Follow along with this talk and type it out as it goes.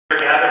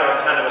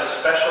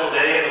special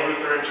day in the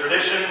Lutheran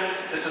tradition.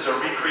 This is a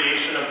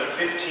recreation of the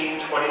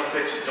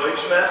 1526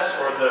 Deutschmess,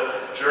 or the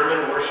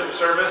German worship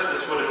service.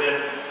 This would have been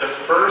the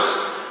first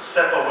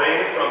step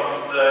away from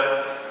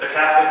the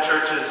Catholic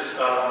Church's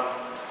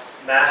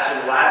Mass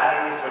in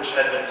Latin, which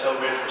had been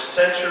celebrated for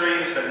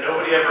centuries, but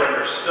nobody ever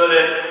understood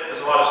it.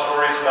 There's a lot of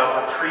stories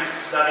about the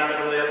priests not even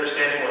really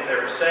understanding what they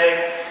were saying.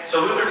 So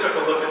Luther took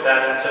a look at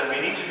that and said, we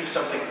need to do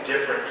something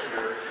different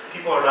here.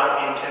 People are not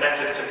being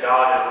connected to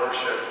God in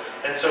worship.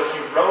 And so he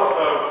wrote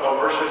a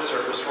worship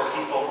service for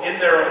people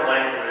in their own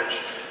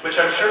language, which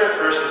I'm sure at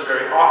first was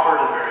very awkward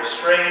and very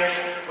strange,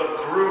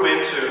 but grew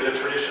into the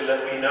tradition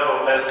that we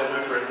know as the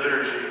Lutheran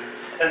liturgy.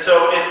 And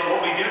so if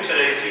what we do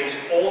today seems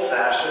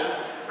old-fashioned,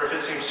 or if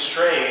it seems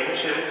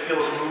strange, if it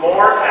feels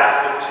more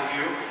Catholic to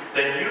you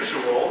than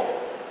usual,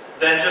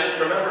 then just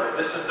remember,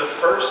 this is the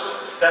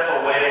first step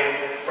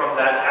away from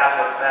that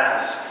Catholic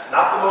Mass.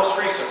 Not the most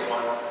recent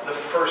one, the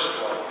first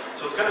one.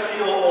 So it's going to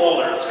feel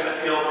older, it's going to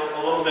feel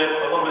a little bit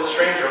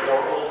stranger,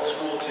 more old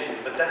school to you,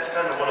 but that's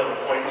kind of one of the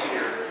points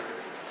here.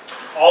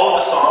 All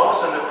of the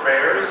songs and the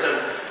prayers and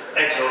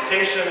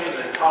exhortations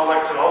and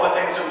collects and all the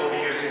things that we'll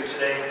be using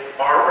today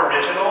are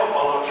original,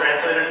 although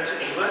translated into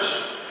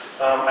English.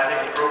 I think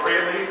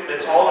appropriately.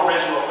 It's all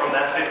original from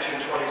that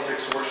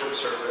 1526 worship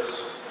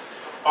service.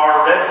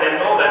 Our red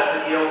hymnal, that's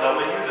the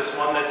ELW, this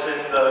one that's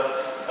in the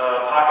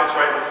pockets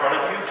right in front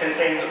of you,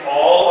 contains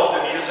all of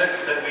the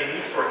music that we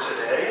need for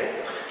today.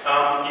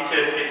 You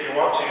could, if you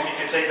want to, you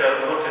could take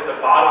a look at the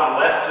bottom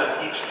left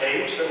of each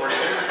page that we're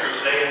singing through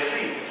today and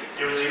see.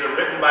 It was either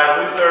written by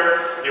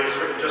Luther, it was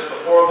written just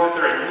before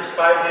Luther and used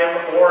by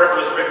him, or it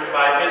was written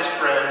by his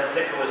friend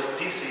Nicholas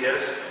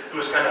Decius,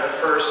 who was kind of the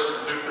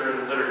first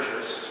Lutheran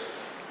liturgist.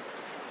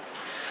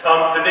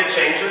 The big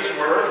changes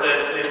were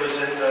that it was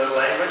in the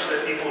language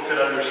that people could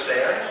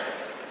understand.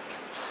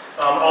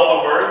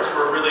 All the words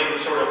were really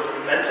sort of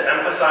meant to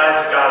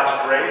emphasize God's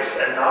grace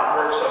and not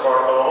works of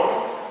our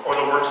own or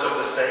the works of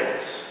the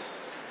saints.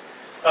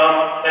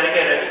 And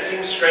again, if it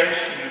seems strange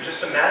to you,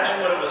 just imagine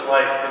what it was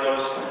like for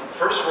those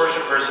first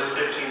worshipers in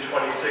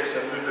 1526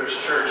 in Luther's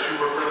church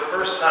who were for the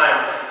first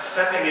time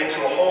stepping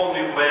into a whole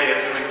new way of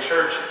doing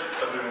church,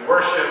 of doing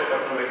worship,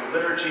 of doing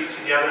liturgy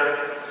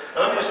together.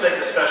 And let me just make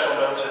a special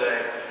note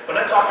today. When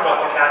I talk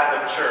about the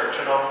Catholic Church,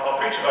 and I'll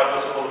preach about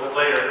this a little bit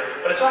later,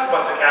 when I talk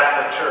about the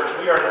Catholic Church,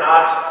 we are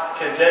not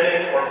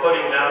condemning or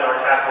putting down our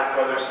Catholic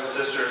brothers and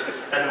sisters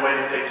and the way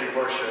that they do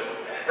worship.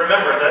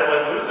 Remember that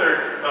when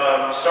Luther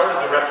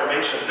started the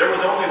Reformation, there was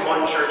only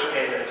one church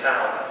came in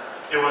town.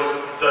 It was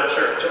the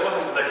church. It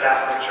wasn't the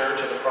Catholic Church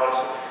or the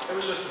Protestant. It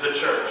was just the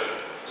church.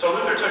 So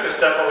Luther took a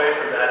step away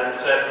from that and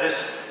said,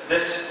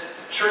 this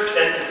church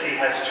entity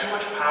has too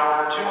much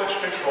power, too much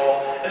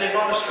control, and they've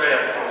gone astray on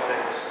a few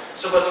things.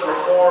 So let's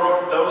reform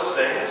those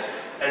things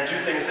and do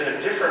things in a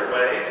different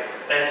way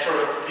and sort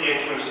of be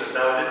inclusive.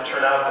 Now, it didn't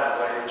turn out that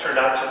way. It turned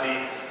out to be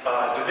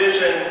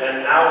division,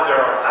 and now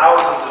there are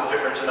thousands of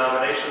different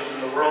denominations in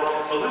the world,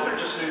 but Luther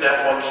just knew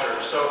that one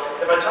church. So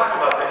if I talk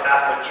about the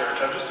Catholic Church,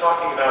 I'm just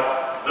talking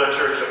about the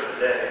church of the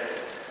day.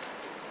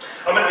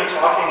 I'm going to be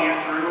talking you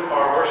through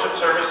our worship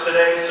service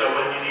today, so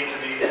when you need to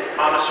be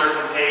on a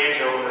certain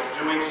page or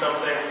doing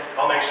something,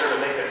 I'll make sure to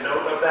make a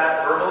note of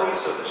that verbally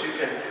so that you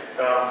can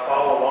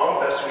follow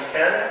along best we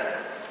can.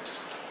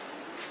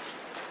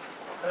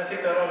 And I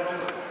think that ought to do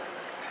it.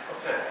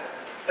 Okay.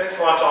 Thanks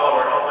a lot to all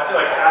of our help. I feel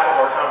like half of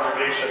our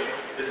congregation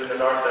is in the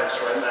narthex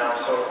right now,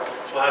 so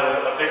we'll have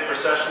a big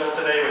processional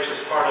today, which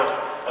is part of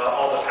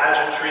all the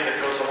pageantry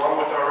that goes along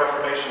with our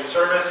Reformation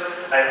service.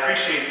 I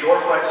appreciate your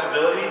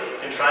flexibility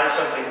in trying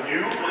something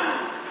new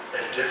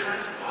and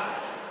different.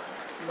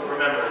 But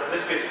remember,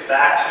 this gets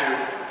back to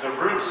the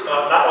roots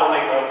of not only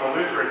of the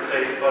Lutheran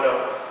faith, but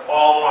of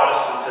all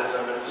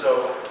Protestantism. And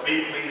so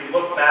we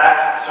look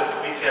back so that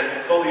we can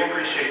fully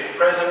appreciate the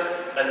present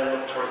and then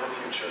look toward the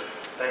future.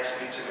 Thanks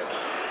be to God.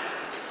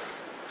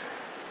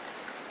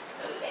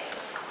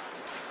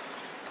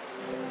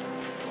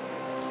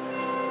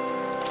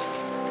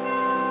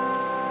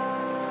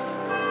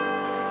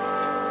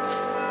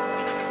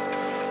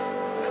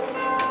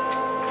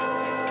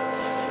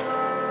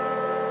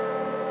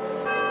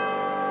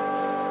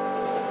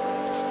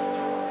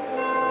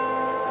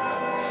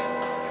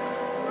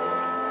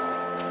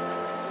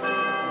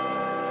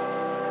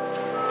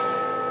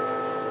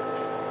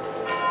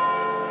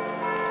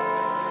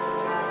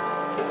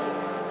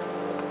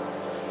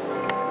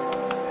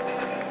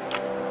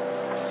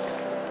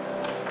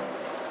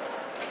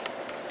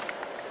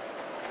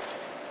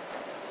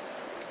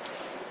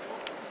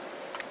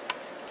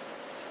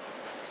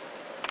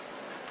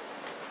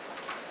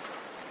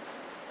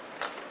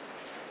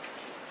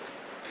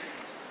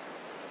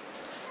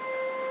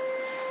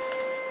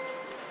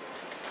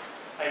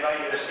 I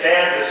invite you to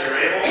stand as you're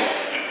able,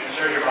 and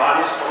turn your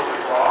bodies toward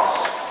the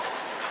cross.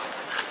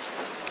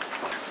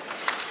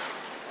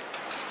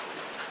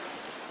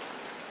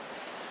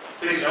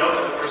 Please note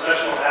that the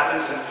processional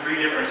happens in 3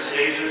 different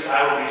stages.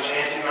 I will be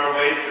chanting our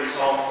way through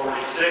Psalm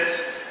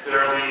 46.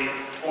 There will be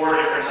 4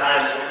 different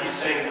times when we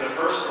sing the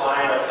first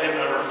line of hymn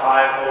number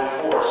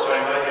 504. So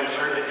I invite you to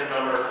turn to hymn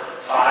number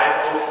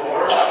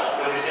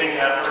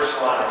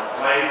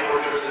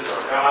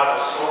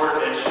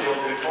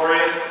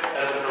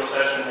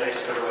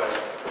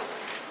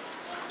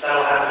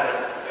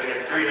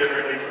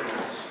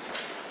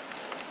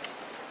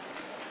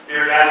We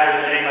are gathered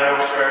in the name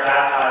by which we are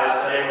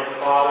baptized, the name of the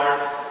Father,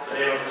 the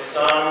name of the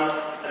Son,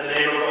 and the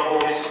name of the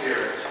Holy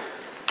Spirit.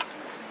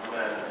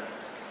 Amen.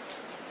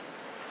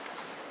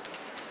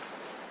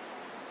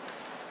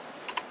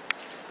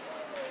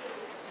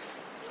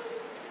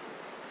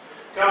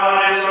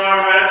 God is our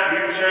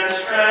refuge and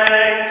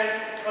strength,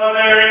 a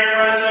very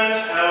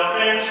present help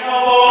in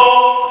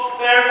trouble.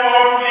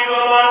 Therefore we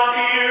will not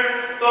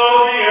fear,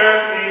 though the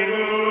earth be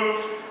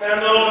moved, and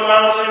though the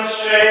mountains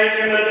shake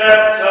in the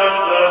depths of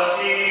the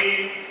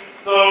sea,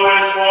 though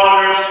its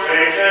waters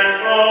rage and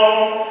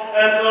foam,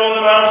 and though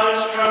the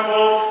mountains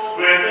tremble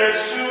with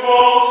its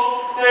tumult.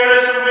 There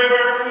is a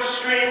river whose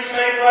streams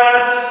make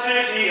glad the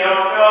city of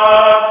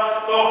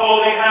God, the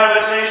holy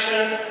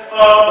habitation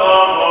of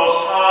the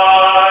Most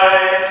High.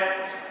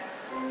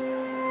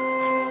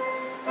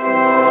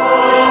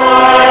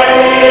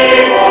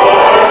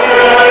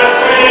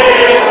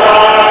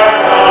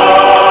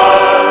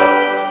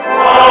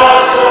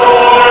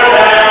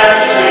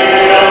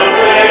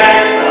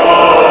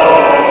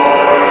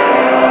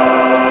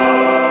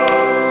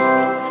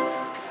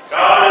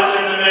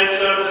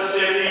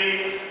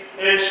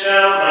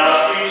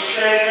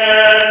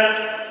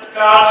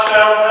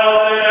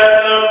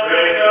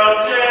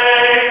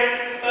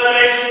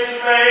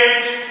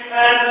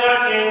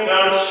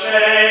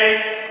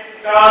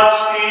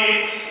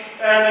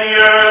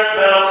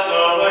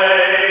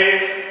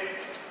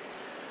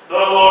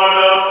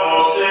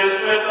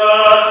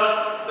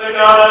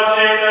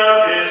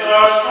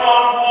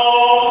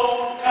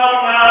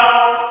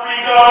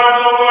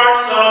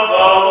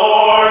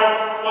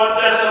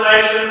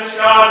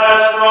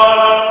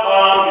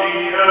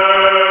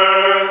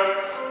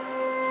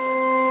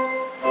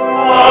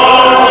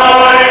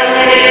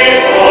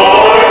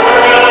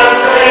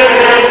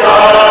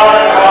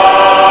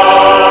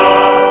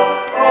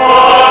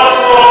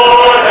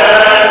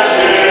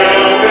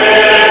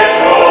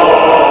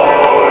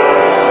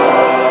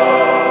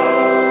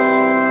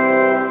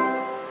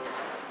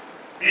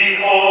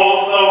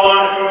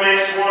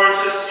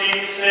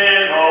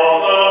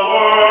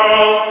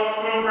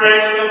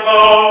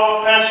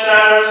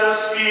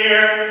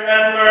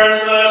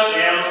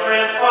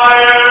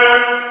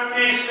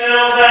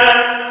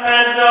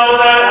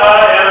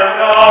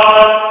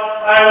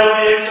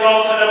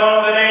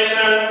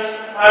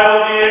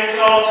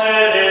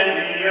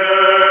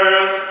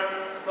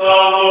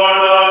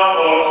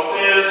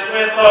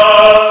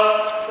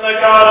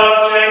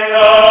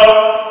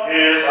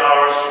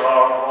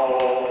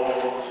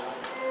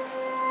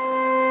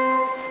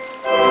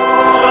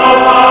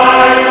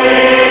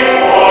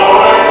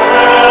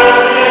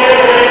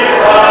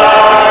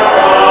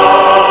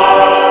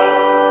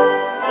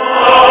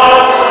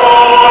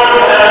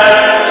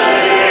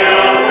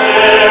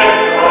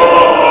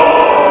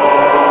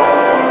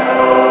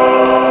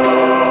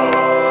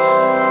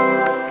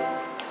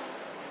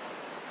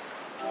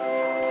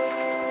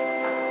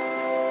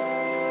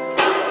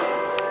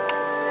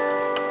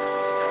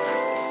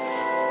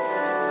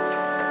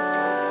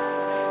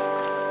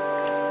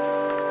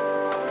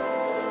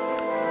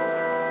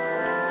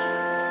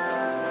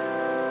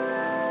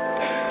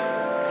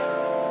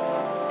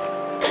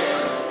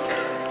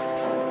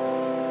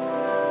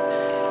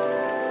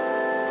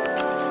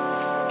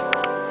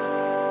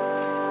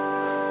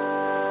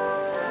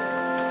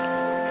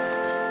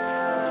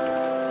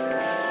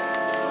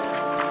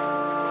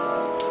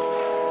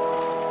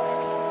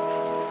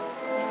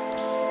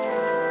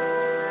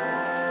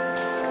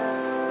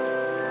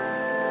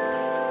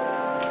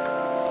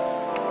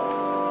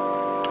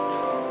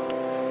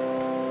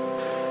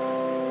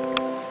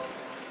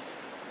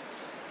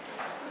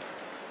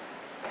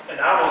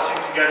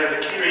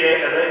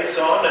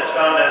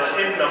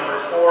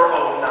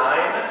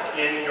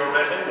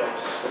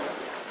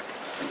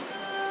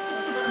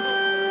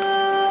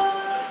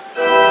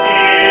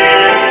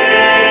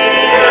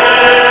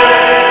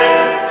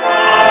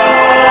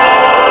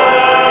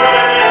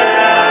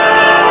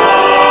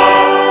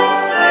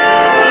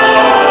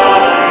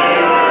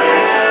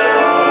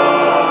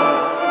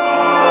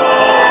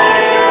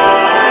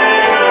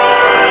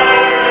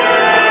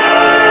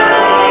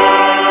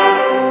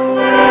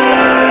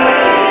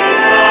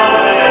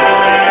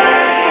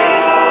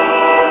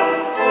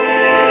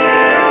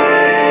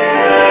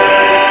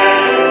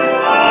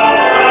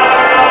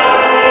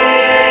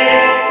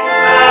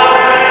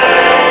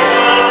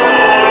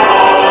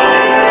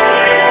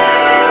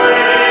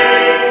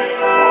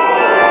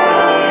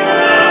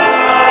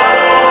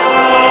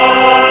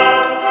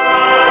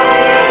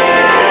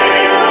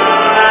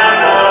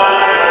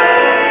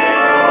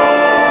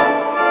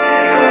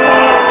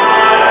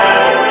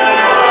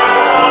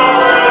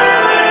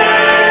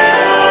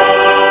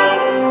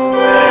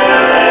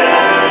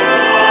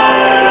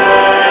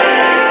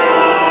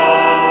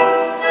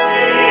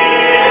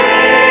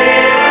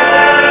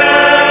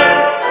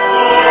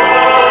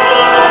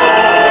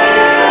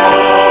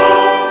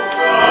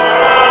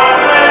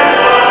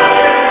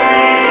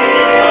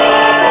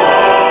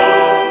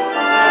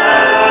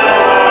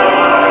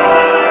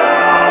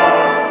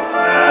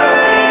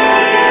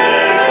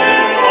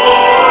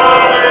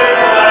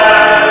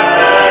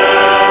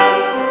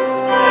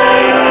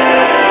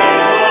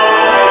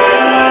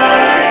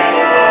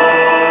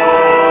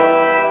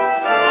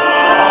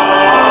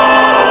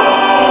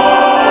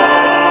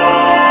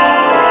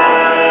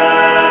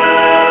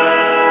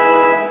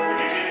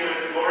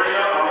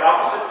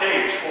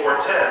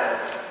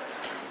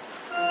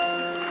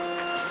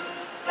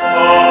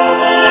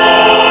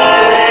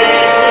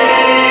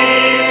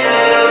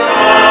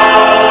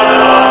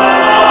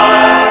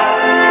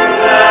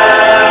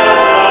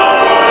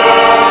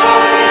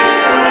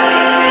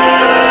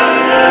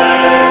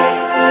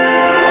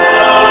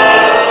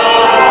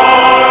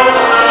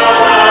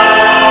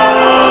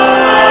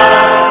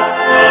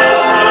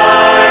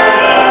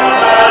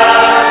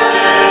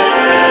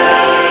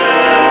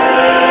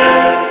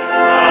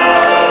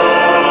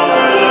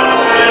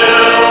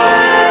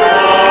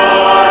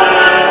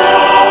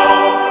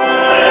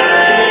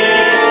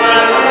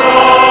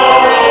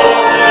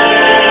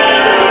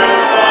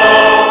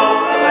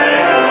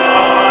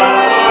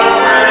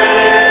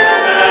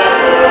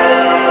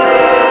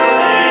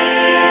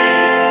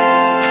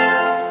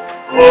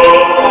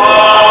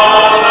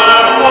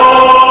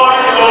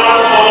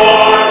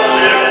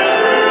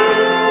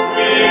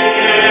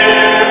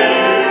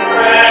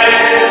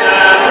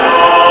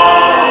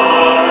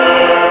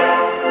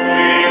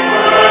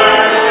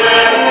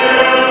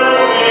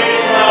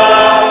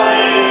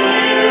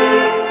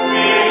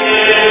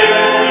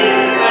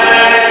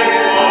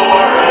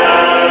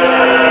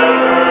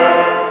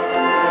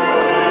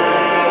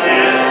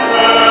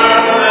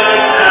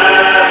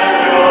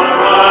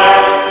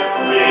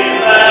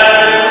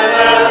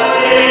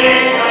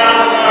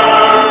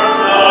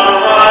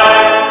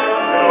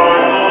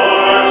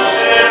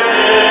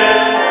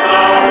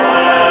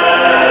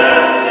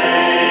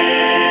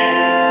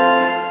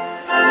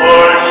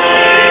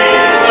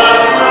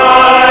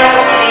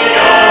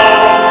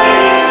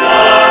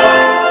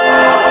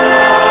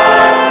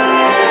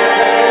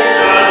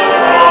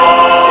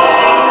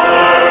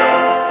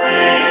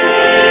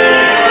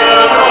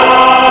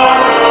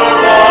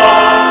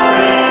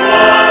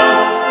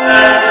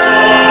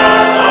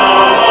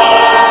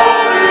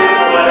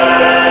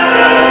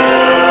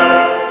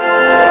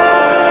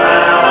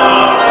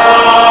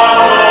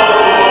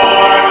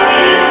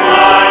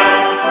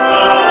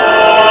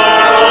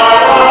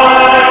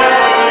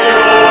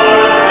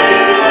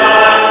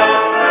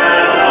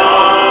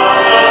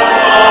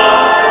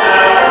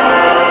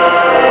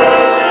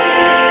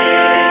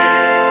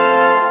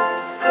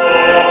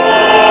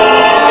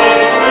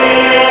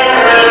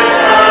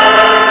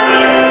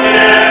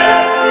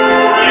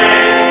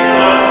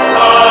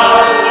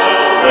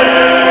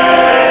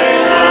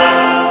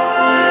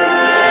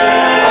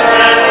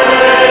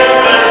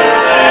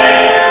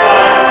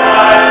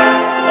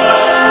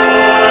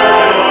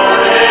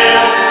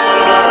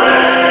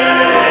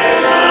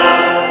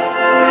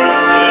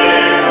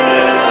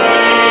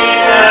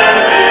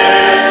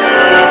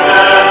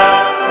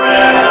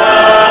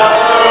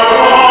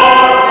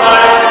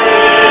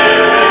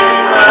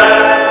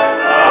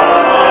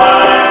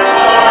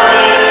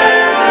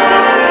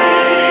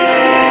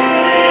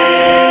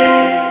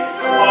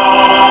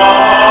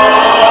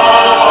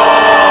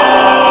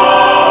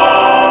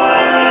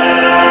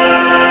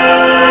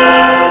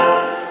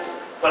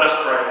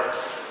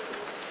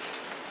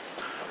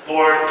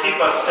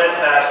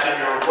 steadfast in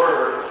your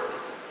word.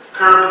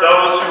 Curb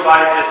those who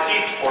by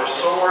deceit or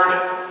sword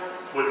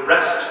would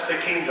wrest the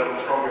kingdom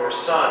from your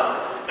Son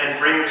and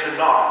bring to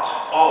naught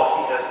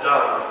all he has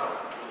done.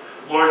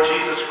 Lord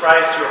Jesus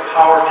Christ, your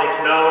power make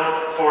known,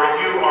 for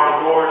you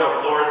are Lord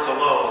of lords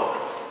alone.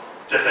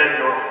 Defend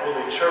your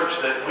holy church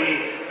that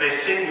we may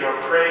sing your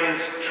praise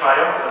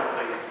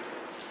triumphantly.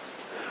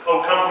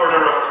 O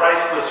Comforter of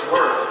priceless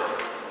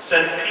worth,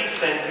 send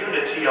peace and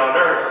unity on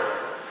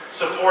earth.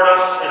 Support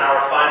us in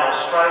our final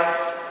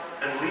strife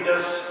and lead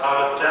us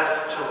out of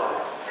death to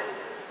life.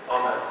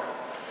 Amen.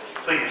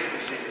 Please be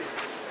seated.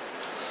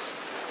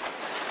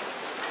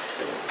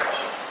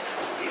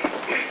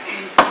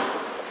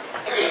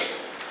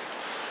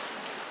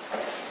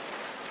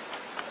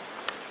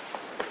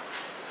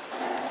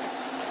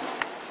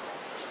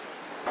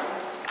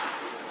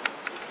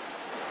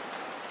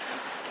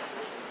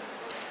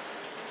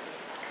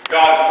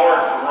 God's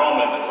word for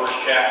Romans, the first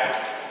chapter.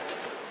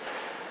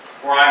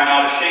 For I am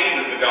not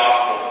ashamed of the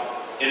gospel.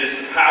 It is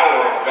the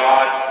power of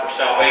God for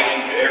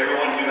salvation to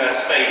everyone who has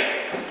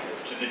faith,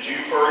 to the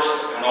Jew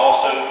first and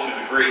also to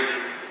the Greek.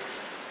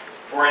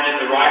 For in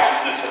it the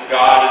righteousness of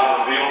God is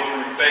revealed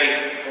through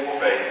faith for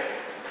faith,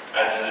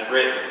 as it is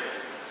written,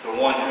 the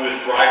one who is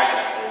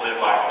righteous will live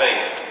by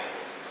faith.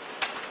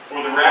 For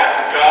the wrath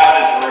of God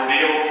is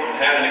revealed from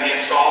heaven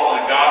against all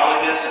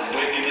ungodliness and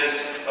wickedness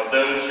of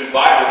those who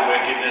by their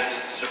wickedness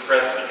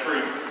suppress the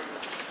truth.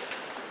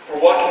 For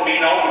what can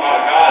be known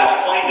about God is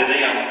plain to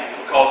them,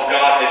 because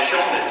God has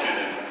shown it to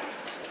them.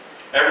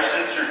 Ever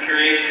since the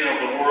creation of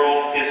the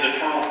world, his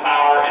eternal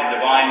power and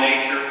divine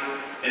nature,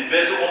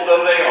 invisible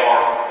though they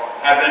are,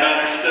 have been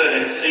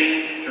understood and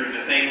seen through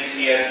the things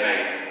he has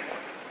made.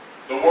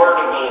 The word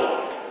of the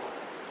Lord.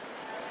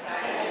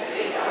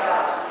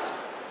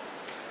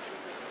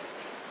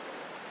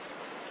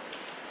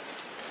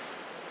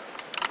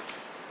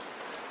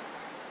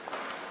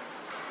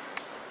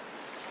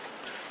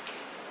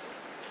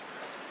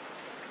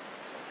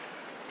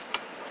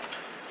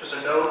 Just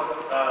a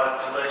note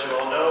to let you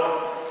all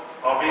know,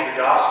 I'll read the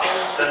gospel,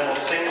 then we'll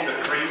sing the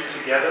creed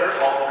together,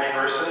 all three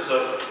verses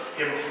of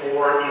hymn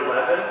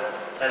 411,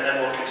 and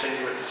then we'll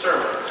continue with the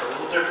sermon. It's a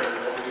little different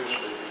than what we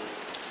usually do.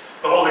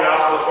 The Holy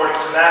Gospel according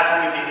to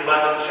Matthew, the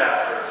 11th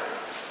chapter.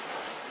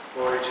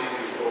 Glory to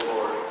you, O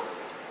Lord.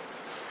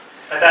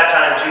 At that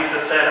time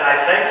Jesus said, I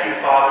thank you,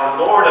 Father,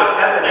 Lord of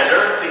heaven and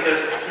earth,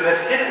 because you have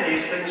hidden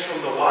these things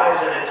from the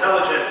wise and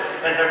intelligent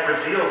and have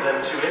revealed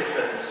them to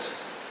infants.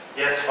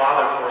 Yes,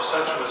 Father, for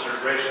such was your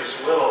gracious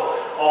will.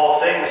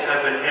 All things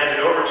have been handed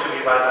over to me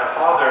by my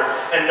Father,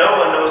 and no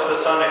one knows the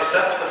Son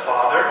except the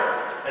Father,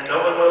 and no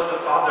one knows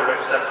the Father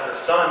except the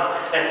Son,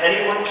 and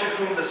anyone to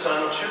whom the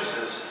Son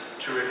chooses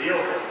to reveal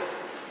him.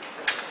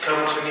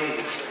 Come to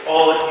me,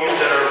 all of you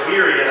that are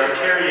weary and are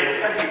carrying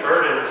heavy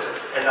burdens,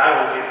 and I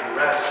will give you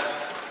rest.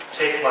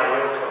 Take my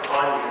yoke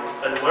upon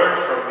you, and learn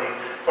from me,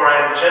 for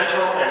I am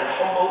gentle and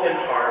humble in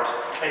heart,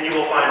 and you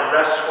will find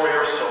rest for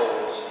your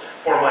souls.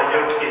 For my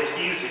yoke is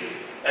easy,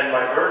 and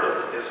my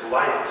burden is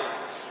light.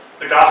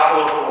 The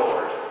Gospel of the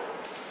Lord.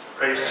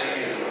 Praise to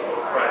you,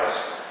 O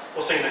Christ.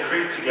 We'll sing the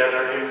creed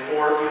together in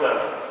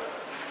 411.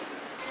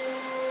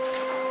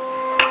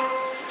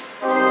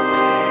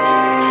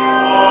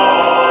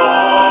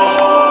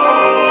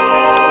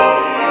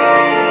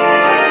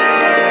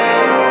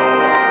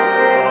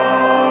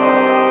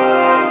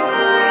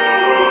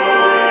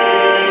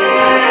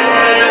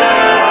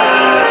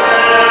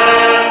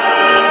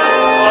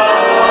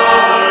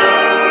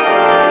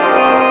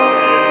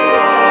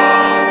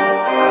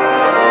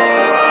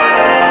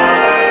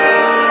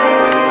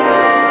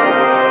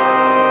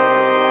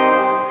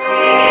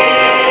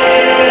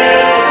 Yeah.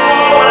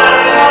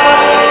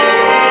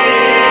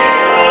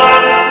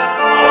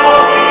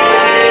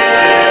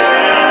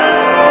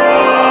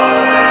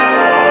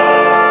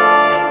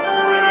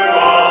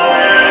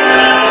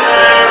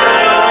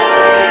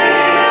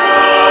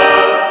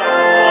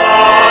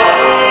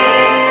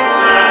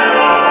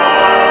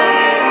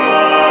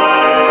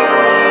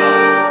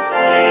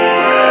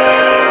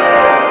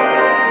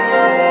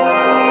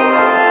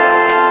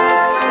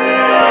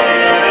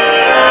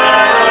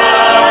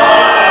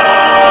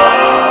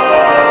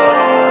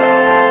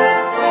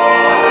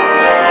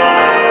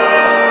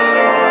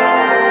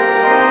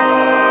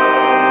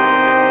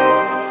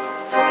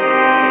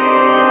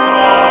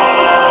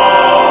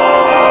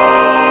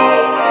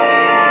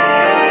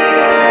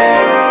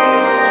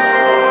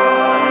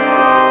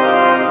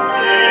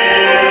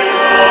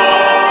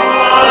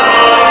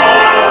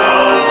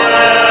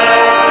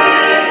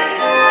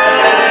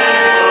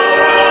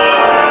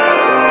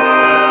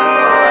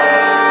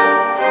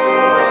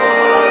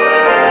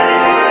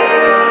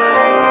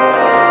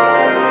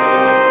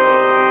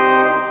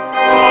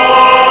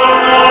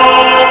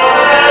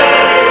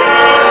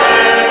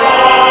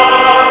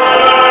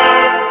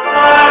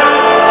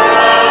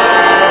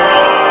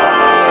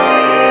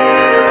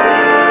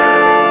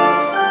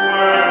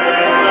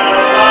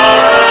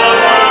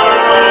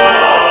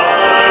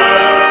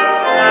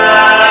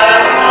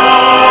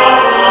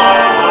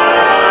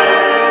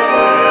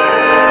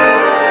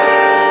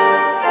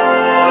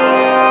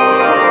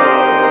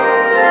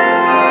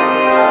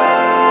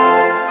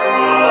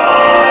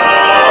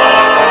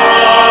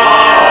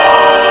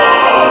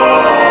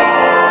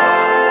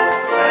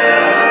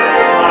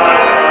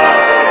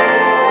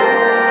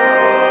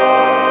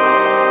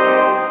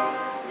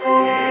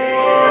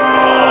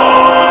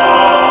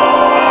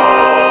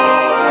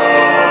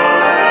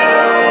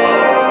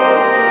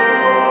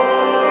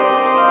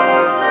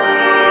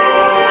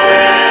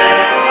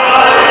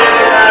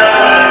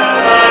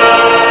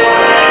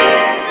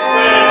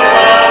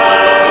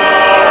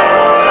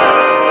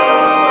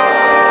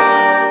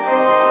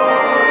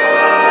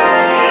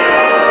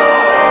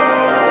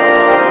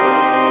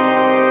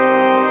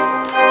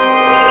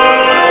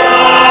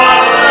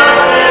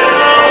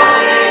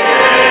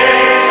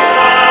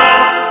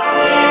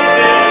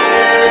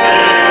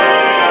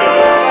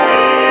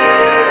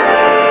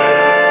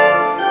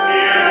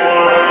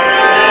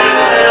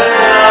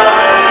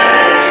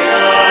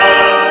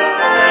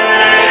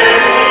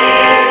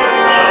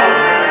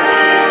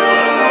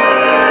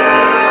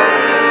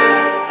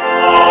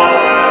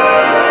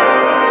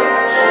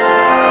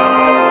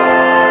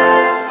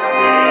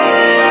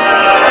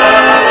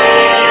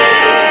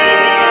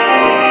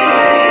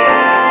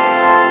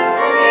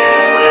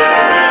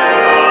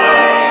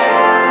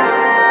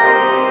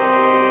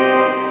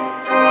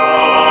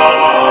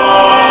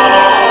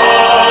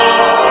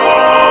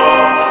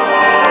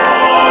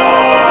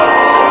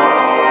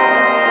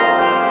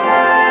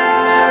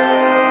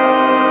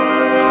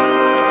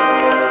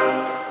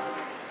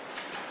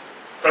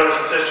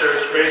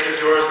 grace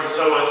is yours, and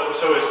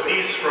so is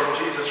peace from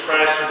Jesus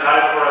Christ, who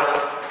died for us,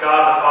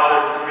 God the Father,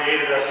 who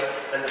created us,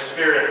 and the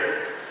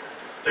Spirit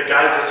that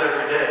guides us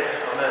every day.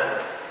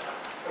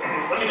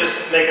 Amen. Let me just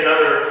make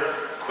another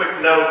quick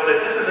note that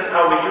this isn't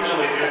how we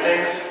usually do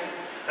things.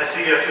 I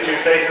see a few new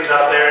faces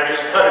out there, and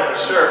just wanted to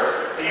be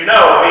sure that you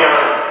know we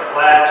are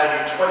glad to be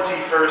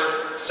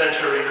 21st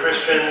century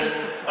Christians.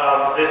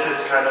 This is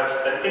kind of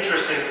an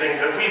interesting thing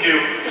that we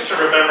do just to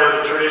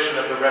remember the tradition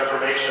of the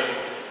Reformation.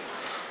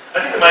 I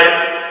think that my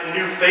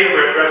new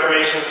favorite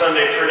Reformation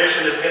Sunday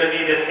tradition is going to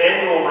be this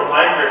annual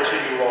reminder to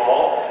you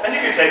all, and you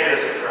can take it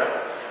as a threat,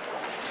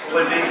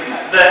 would be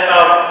that,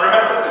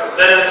 remember,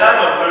 that in the time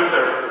of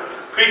Luther,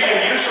 preaching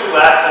usually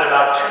lasted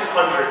about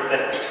 200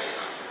 minutes.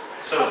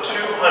 So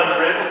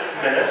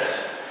 200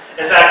 minutes.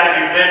 In fact, if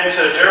you've been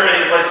to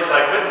Germany, places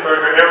like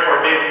Wittenberg or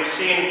Erfurt, maybe you've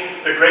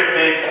seen the great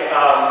big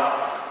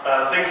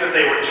things that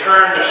they would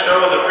turn to show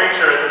the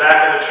preacher at the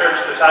back of the church.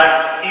 At the time,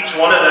 each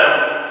one of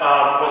them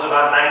was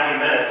about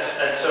 90 minutes.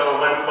 And so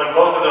when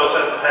both of those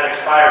had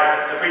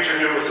expired, the preacher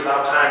knew it was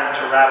about time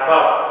to wrap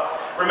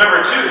up.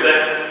 Remember, too,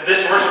 that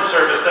this worship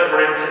service that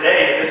we're in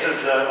today, this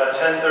is a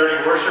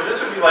 10:30 worship. This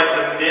would be like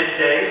the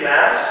midday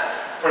Mass.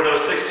 For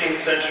those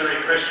 16th century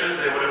Christians,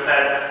 they would have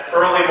had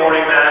early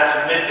morning Mass,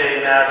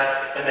 midday Mass,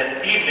 and then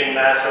evening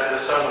Mass as the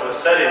sun was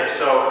setting.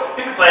 So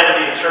you could plan to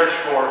be in church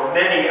for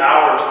many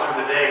hours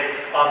through the day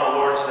on the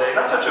Lord's Day.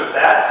 Not such a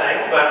bad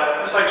thing, but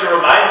I'd just like to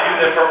remind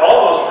you that for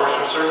all those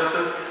worship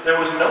services, there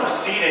was no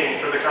seating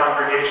for the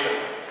congregation.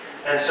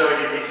 And so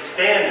you'd be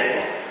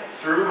standing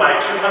through my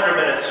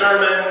 200-minute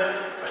sermon,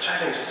 which I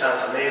think just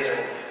sounds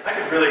amazing. I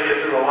could really get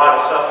through a lot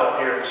of stuff up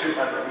here in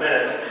 200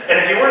 minutes. And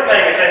if you weren't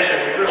paying attention,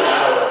 you really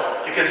know it.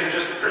 Because you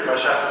just pretty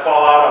much have to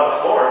fall out on the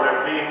floor.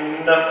 There'd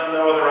be no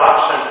other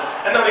option.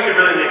 And then we could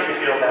really make you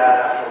feel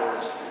bad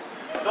afterwards.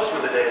 Those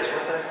were the days,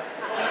 weren't they?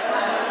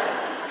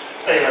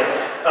 Anyway,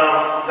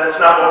 that's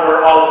not what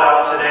we're all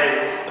about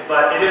today.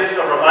 But it is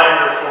a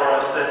reminder for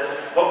us that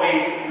what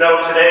we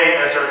know today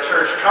as our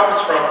church comes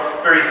from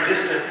very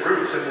distant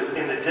roots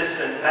in the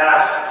distant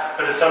past,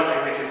 but it's something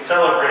we can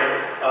celebrate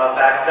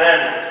back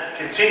then,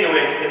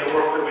 continuing in the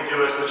work that we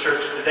do as the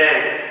church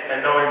today,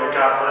 and knowing that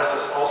God bless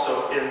us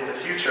also in the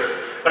future.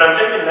 But I'm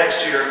thinking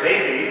next year,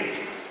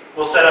 maybe,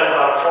 we'll set up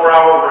about a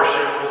 4-hour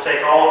worship. We'll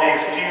take all these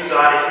pews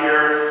out of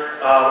here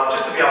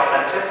just to be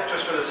authentic,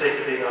 just for the sake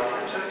of being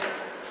authentic.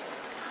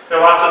 There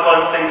are lots of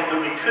fun things that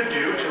we could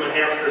do to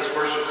enhance this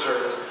worship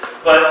service.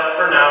 But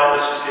for now,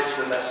 let's just get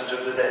to the message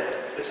of the day.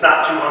 It's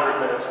not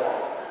 200 minutes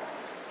long.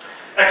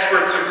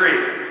 Experts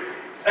agree.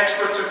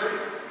 Experts agree.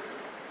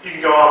 You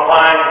can go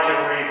online, you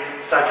can read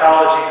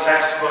psychology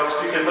textbooks,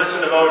 you can listen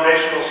to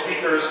motivational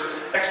speakers.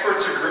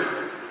 Experts agree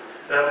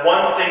that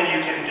one thing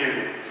you can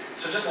do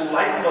to just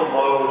lighten the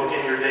load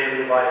in your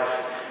daily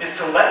life is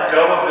to let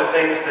go of the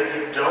things that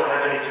you don't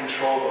have any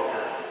control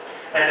over,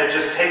 and to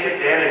just take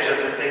advantage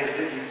of the things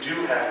that you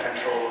do have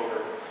control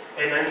over.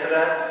 Amen to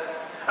that?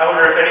 I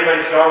wonder if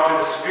anybody's gone through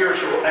the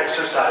spiritual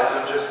exercise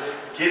of just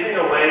giving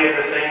away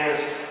the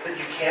things that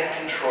you can't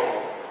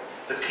control.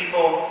 The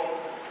people,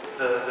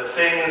 the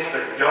things,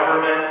 the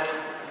government,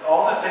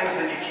 all the things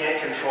that you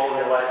can't control in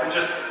your life, and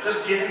just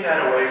giving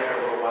that away for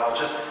a little while,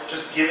 just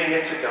giving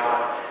it to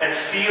God, and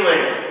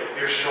feeling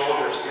your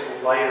shoulders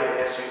get lighter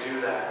as you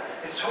do that.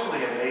 It's totally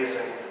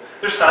amazing.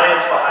 There's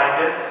science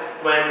behind it,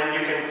 when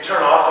you can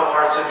turn off the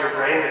parts of your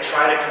brain that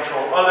try to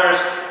control others,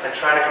 and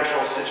try to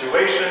control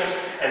situations,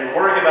 and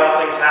worry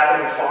about things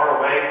happening far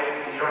away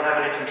that you don't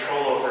have any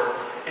control over.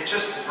 It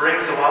just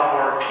brings a lot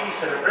more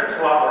peace, and it brings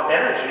a lot more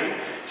energy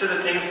to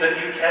the things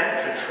that you can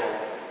control.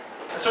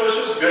 And so it's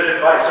just good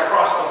advice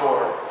across the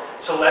board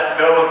to let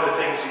go of the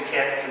things you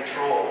can't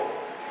control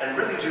and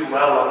really do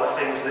well on the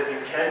things that you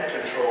can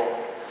control.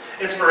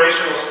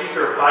 Inspirational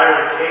speaker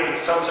Byron Katie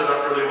sums it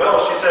up really well.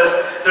 She says,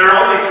 there are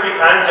only 3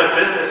 kinds of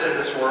business in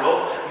this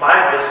world: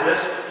 my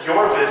business,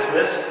 your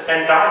business,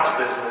 and God's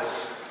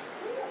business.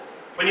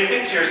 When you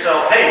think to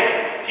yourself,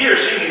 hey, he or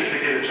she needs to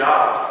get a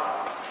job,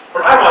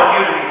 or I want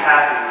you to be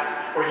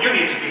happy, or you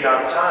need to be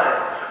on time,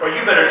 or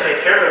you better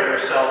take care of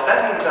yourself,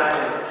 that means I'm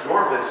in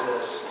your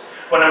business.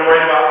 When I'm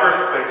worried about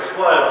earthquakes,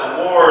 floods,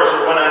 wars,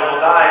 or when I will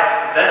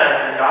die, then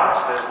I'm in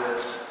God's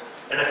business.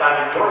 And if I'm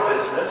in your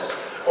business,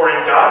 or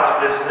in God's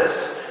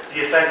business,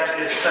 the effect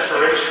is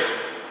separation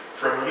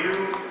from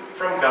you,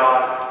 from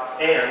God,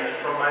 and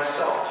from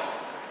myself.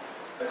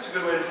 That's a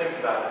good way to think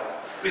about it.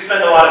 We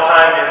spend a lot of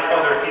time in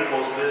other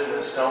people's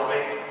business, don't we?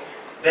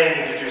 They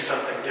need to do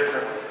something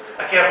differently.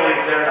 I can't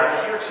believe they're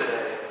not here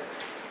today.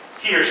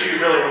 He or she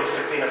really needs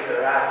to clean up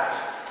their act,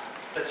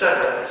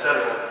 etc.,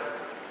 etc.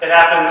 It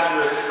happens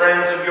with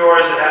friends of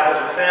yours, it happens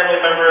with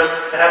family members,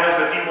 it happens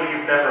with people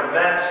you've never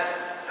met.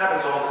 It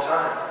happens all the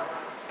time.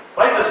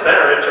 Life is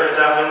better, it turns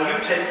out, when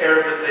you take care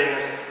of the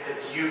things that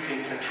you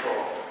can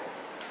control,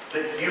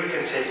 that you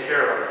can take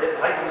care of. It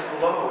lightens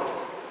the load.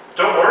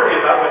 Don't worry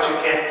about what you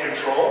can't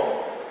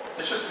control.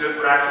 It's just good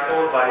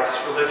practical advice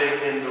for living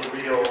in the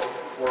real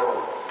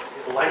world.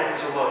 It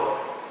lightens the load.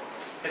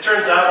 It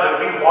turns out that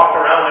we walk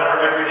around in our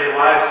everyday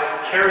lives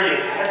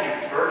carrying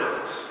heavy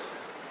burdens.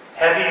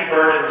 heavy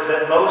burdens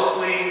that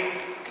mostly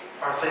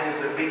are things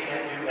that we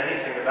can't do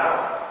anything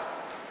about.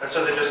 And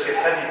so they just get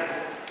heavier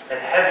and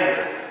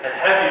heavier and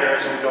heavier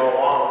as we go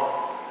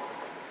along.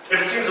 If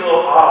it seems a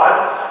little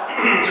odd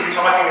to be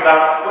talking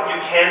about what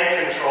you can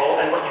control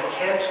and what you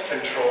can't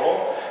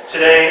control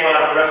today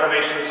on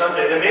Reformation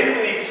Sunday, then maybe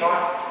we need to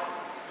talk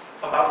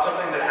about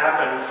something that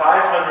happened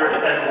 501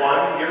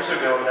 years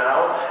ago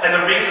now, and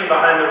the reason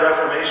behind the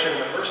Reformation in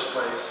the first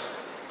place.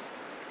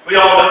 We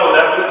all know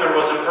that Luther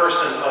was a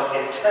person of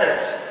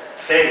intense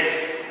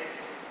faith.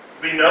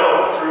 We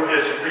know through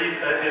his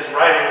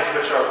writings,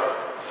 which are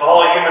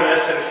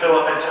voluminous and fill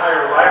up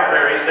entire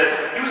libraries,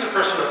 that he was a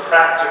person of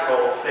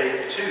practical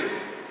faith too.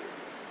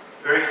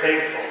 Very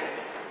faithful,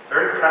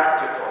 very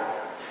practical.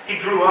 He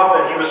grew up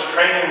and he was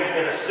trained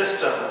in a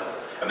system.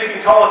 And we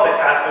can call it the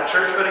Catholic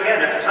Church, but again,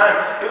 at the time,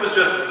 it was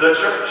just the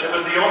church. It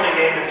was the only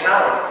game in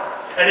town.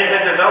 And it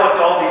had developed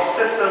all these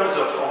systems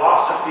of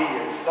philosophy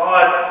and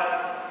thought,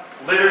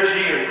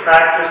 liturgy and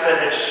practice that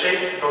had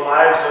shaped the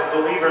lives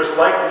of believers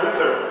like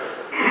Luther.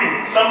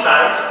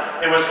 Sometimes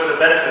it was for the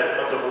benefit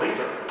of the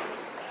believer.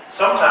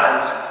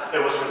 Sometimes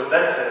it was for the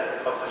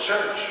benefit of the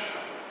church.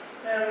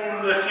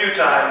 And a few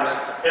times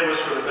it was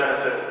for the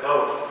benefit of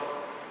both.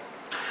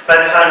 By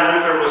the time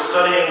Luther was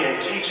studying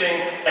and teaching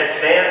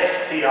advanced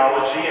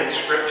theology and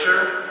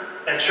scripture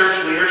and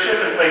church leadership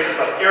in places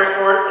like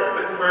Erfurt and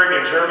Wittenberg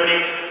in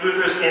Germany,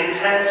 Luther's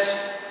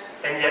intense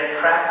and yet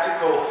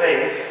practical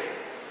faith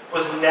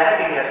was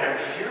nagging at him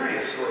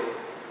furiously.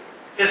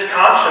 His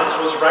conscience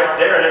was right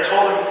there, and it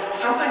told him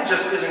something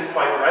just isn't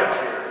quite right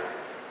here.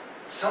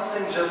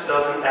 Something just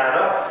doesn't add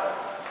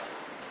up.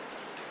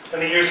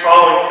 In the years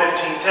following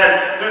 1510,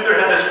 Luther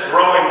had this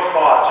growing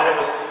thought, and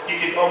you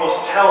could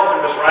almost tell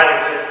through his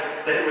writings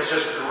that it was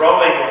just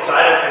growing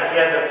inside of him. He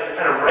had to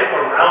kind of write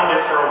around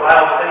it for a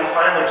while, but then he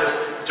finally just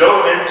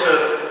dove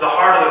into the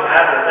heart of the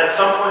matter. At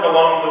some point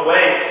along the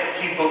way,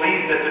 he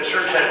believed that the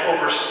church had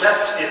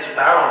overstepped its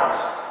bounds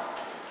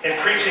in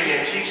preaching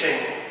and teaching,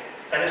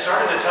 and it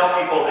started to tell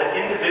people that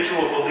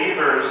individual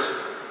believers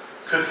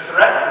could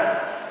threaten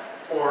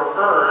or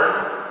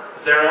earn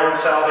their own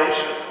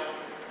salvation.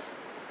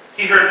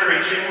 He heard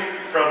preaching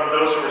from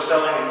those who were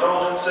selling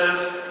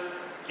indulgences.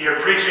 He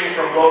heard preaching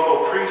from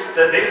local priests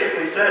that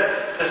basically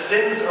said the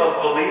sins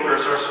of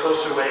believers are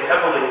supposed to weigh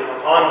heavily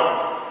upon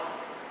them.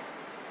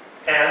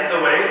 And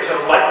the way to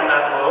lighten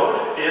that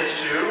load is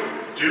to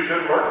do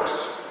good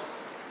works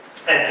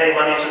and pay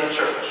money to the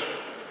church,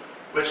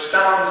 which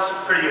sounds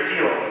pretty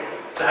appealing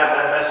to have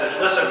that message.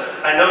 Listen,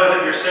 I know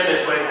that your sin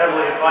is weighing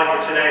heavily upon you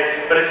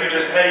today, but if you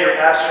just pay your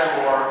pastor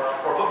more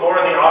or put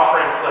more in the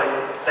offering plate,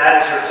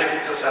 that is your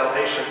ticket to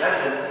salvation. That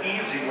is an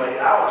easy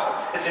way out.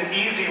 It's an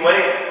easy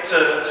way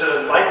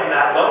to lighten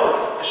that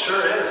load. It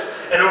sure is.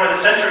 And over the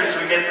centuries,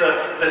 we get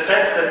the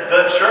sense that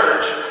the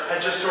church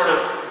had just sort of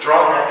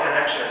drawn that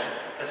connection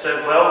and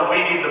said, well, we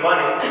need the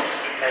money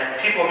and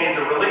people need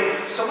the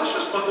relief, so let's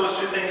just put those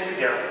two things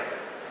together.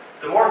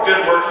 The more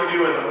good work you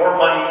do and the more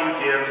money you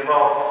give,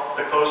 well,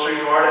 the closer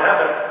you are to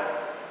heaven.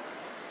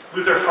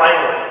 Luther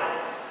finally,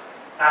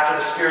 after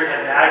the Spirit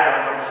had nagged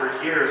on him for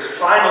years,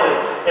 finally,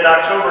 in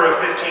October of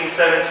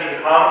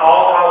 1517, on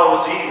All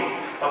Hallows Eve,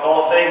 of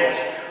all things,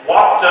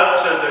 walked up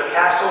to the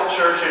castle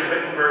church in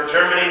Wittenberg,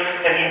 Germany,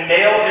 and he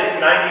nailed his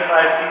 95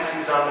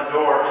 theses on the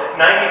door,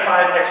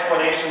 95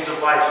 explanations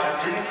of why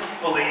he didn't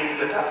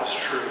believe that that was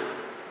true.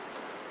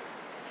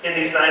 In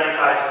these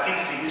 95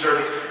 theses,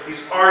 or these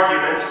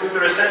arguments,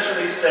 Luther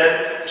essentially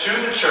said to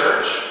the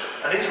church,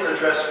 and these were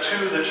addressed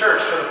to the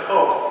church, to the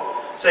Pope,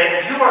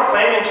 saying, you are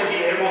claiming to be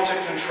able to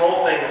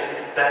control things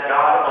that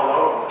God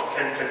alone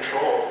can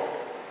control.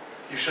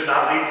 You should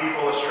not lead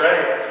people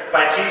astray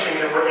by teaching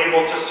that we're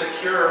able to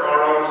secure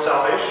our own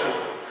salvation.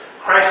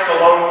 Christ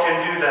alone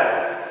can do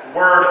that.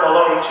 Word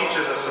alone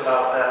teaches us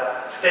about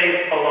that.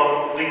 Faith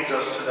alone leads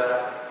us to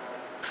that.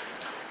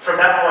 From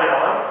that point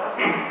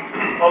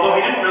on, although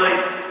he didn't really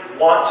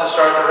want to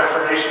start the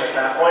Reformation at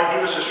that point,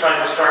 he was just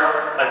trying to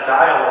start a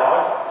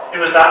dialogue. It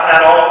was not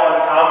at all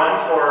uncommon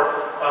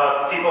for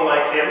people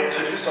like him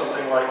to do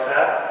something like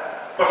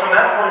that. But from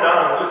that point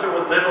on, Luther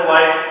would live a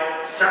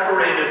life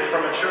separated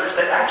from a church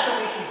that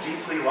actually he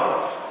deeply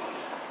loved.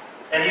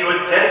 And he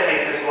would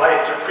dedicate his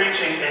life to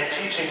preaching and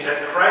teaching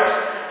that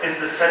Christ is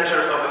the center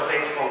of a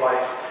faithful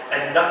life,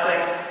 and nothing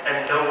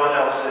and no one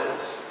else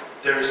is.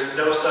 There is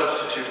no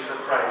substitute for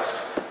Christ.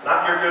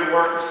 Not your good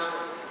works,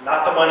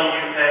 not the money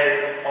you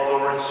pay, although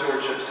we're in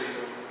stewardship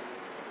season.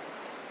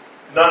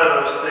 None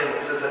of those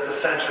things is at the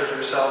center of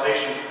your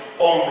salvation.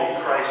 Only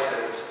Christ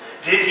is.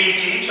 Did he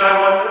teach, I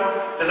wonder?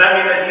 Does that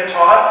mean that he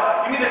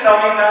taught? You mean to tell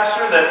me,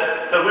 Pastor,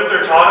 that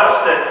Luther taught us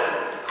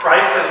that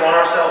Christ has won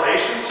our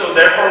salvation, so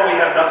therefore we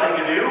have nothing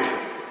to do?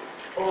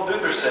 What will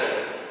Luther say?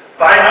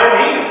 By no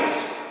means.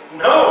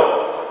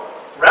 No.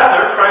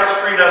 Rather, Christ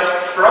freed us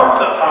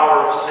from the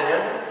power of sin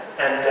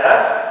and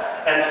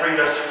death, and freed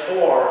us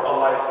for a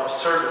life of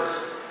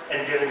service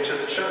and giving to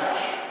the church.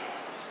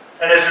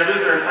 And as your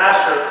Lutheran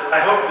pastor, I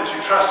hope that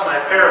you trust my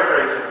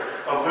paraphrasing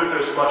of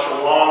Luther's much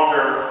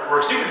longer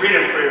works. You can read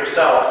them for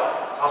yourself.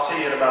 I'll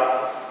see you in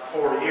about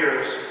 4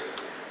 years.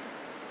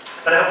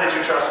 But I hope that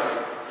you trust me.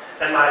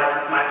 And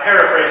my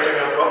paraphrasing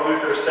of what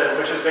Luther said,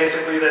 which is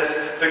basically this: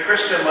 the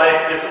Christian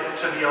life is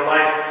to be a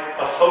life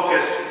of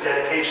focused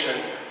dedication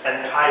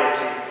and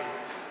piety,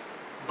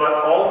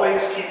 but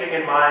always keeping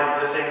in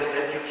mind the things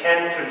that you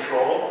can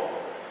control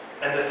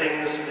and the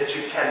things that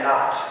you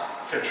cannot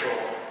control.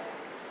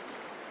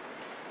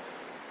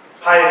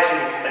 Piety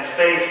and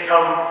faith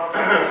come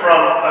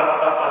from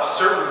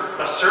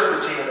a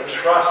certainty and a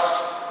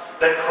trust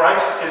that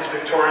Christ is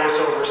victorious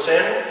over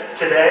sin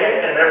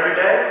today and every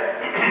day.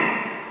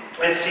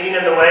 It's seen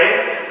in the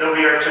way that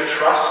we are to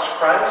trust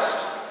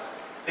Christ,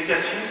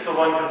 because He's the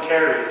one who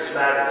carries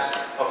matters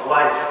of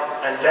life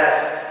and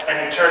death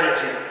and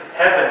eternity,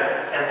 heaven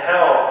and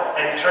hell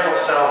and eternal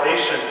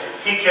salvation.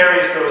 He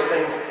carries those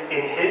things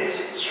in His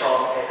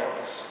strong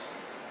hands.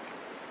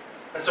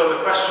 And so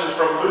the question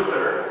from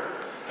Luther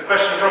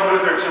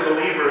to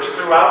believers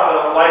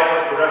throughout the life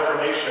of the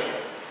Reformation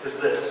is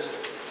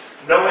this: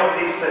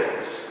 knowing these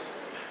things,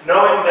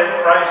 knowing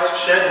that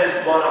Christ shed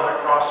His blood on the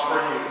cross for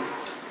you,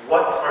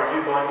 what are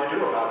you going to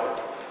do about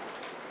it?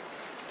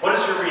 What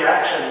is your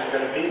reaction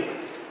going to be?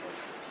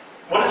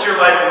 What does your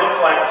life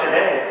look like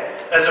today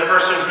as a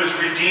person who's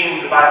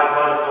redeemed by the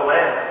blood of the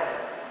Lamb?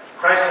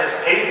 Christ has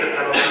paid the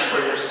penalty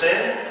for your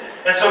sin,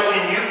 and so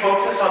can you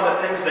focus on the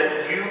things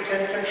that you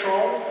can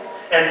control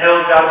and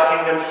build God's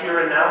kingdom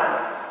here and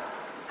now?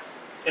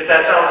 If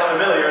that sounds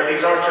familiar,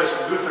 these aren't just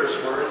Luther's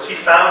words. He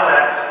found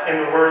that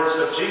in the words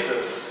of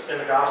Jesus in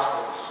the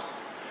Gospels,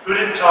 who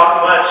didn't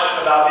talk much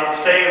about being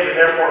saved and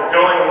therefore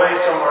going away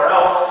somewhere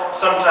else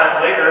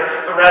sometime later,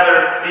 but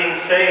rather being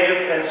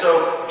saved and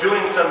so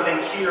doing something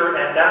here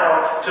and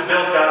now to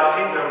build God's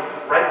kingdom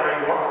right where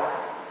you are.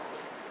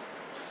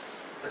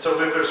 And so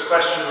Luther's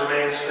question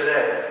remains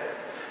today: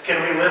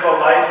 can we live a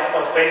life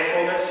of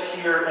faithfulness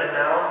here and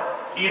now,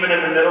 even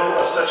in the middle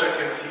of such a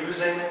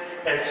confusing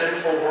and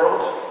sinful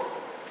world?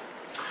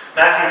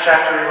 Matthew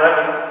chapter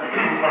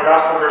 11, our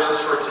gospel verses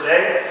for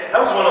today,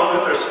 that was one of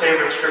Luther's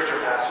favorite scripture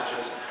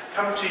passages.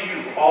 Come to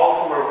you,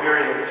 all who are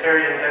weary and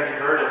carrying heavy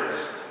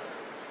burdens.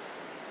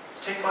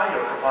 Take my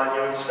yoke upon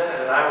you instead,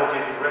 and I will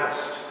give you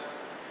rest.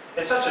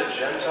 It's such a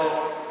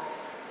gentle,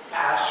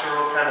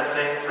 pastoral kind of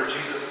thing for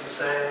Jesus to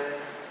say.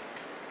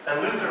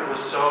 And Luther was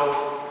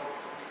so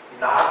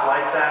not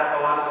like that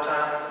a lot of the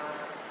time.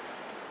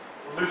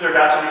 Luther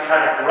got to be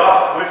kind of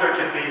gruff. Luther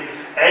could be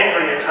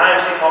angry at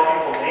times. He called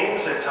people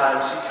names at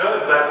times. He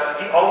could,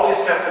 but he always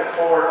kept the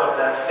core of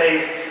that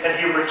faith. And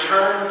he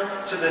returned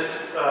to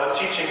this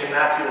teaching in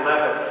Matthew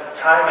 11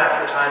 time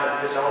after time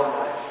in his own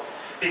life.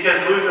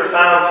 Because Luther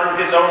found through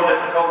his own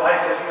difficult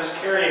life that he was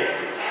carrying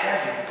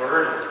heavy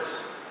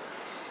burdens.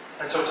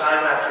 And so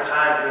time after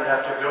time he would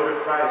have to go to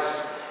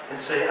Christ and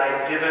say,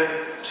 I give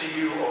it to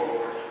you, O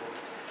Lord.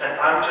 And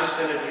I'm just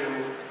going to do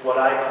what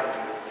I can do.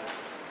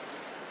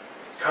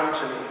 Come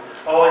to me,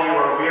 all you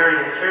are weary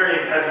and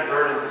carrying heavy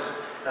burdens,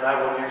 and I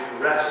will give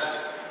you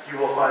rest. You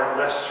will find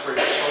rest for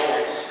your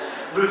souls.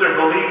 Luther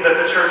believed that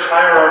the church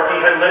hierarchy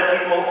had led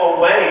people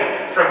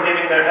away from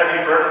giving their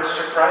heavy burdens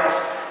to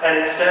Christ, and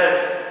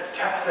instead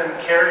kept them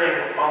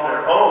carrying on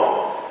their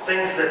own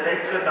things that they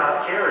could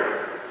not carry.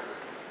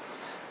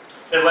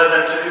 It led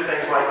them to do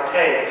things like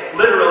pay,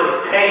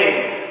 literally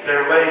paying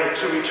their way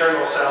to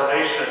eternal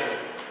salvation.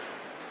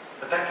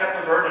 But that kept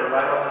the burden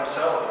right on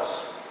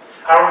themselves.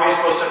 How are we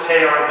supposed to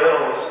pay our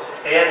bills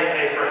and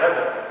pay for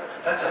heaven?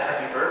 That's a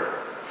heavy burden.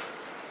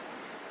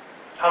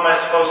 How am I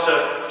supposed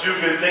to do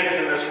good things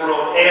in this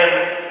world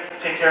and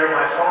take care of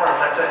my farm?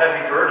 That's a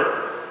heavy burden.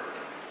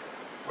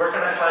 Where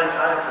can I find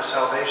time for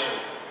salvation?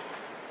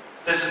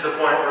 This is the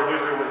point where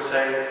Luther would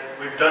say,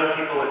 we've done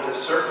people a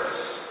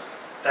disservice.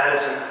 That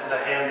is in the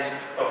hands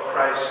of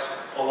Christ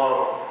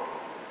alone.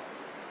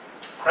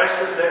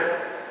 Christ is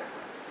there.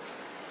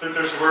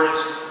 Luther's words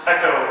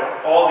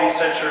echo all these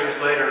centuries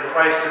later.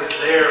 Christ is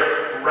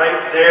there,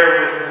 right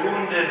there, with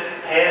wounded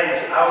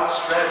hands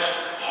outstretched,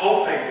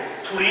 hoping,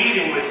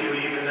 pleading with you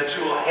even, that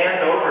you will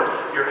hand over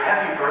your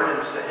heavy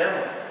burdens to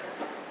Him.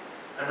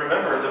 And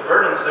remember, the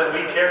burdens that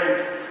we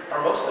carry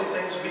are mostly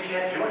things we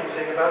can't do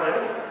anything about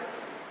anyway.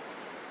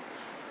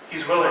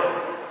 He's willing,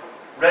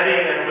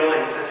 ready and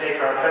willing to take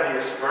our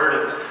heaviest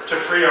burdens, to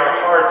free our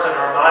hearts and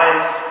our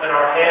minds and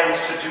our hands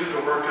to do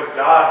the work of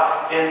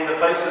God in the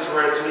places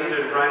where it's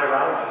needed right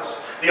around us.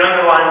 The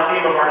underlying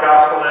theme of our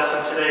gospel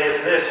lesson today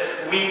is this: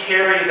 we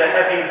carry the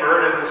heavy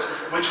burdens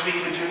which we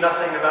can do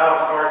nothing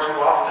about far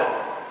too often.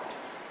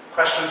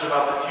 Questions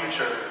about the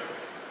future,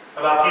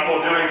 about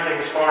people doing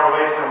things far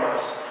away from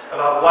us,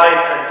 about life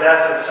and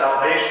death and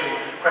salvation,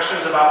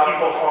 questions about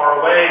people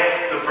far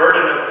away, the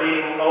burden of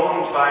being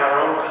owned by our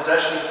own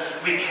possessions.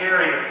 We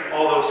carry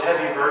all those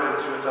heavy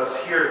burdens with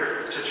us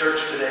here to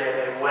church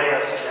today, and they weigh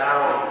us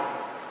down.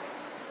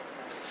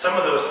 Some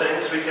of those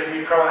things we can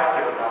be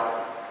proactive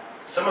about.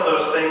 Some of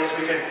those things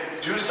we can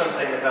do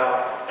something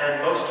about,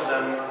 and most of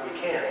them we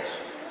can't.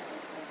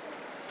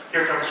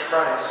 Here comes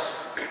Christ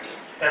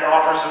and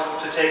offers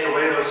to take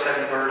away those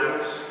heavy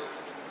burdens,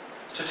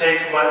 to take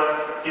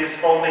what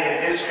is only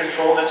in His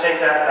control, to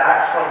take that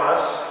back from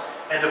us,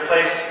 and to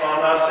place on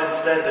us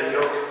instead the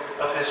yoke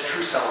of his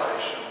true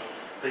salvation,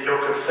 the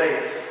yoke of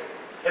faith.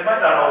 It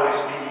might not always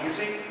be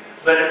easy,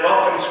 but it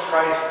welcomes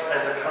Christ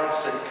as a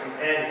constant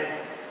companion.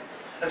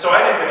 And so I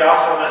think the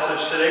gospel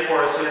message today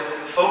for us is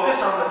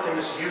focus on the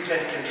things you can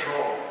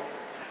control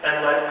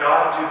and let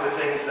God do the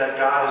things that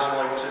God is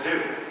going to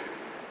do.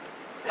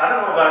 I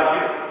don't know about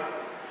you,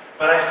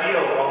 but I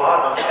feel a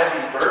lot of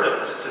heavy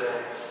burdens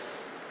today.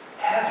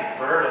 Heavy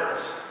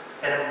burdens.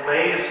 And it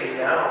weighs me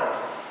down.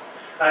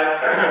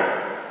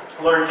 I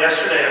learned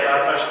yesterday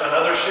about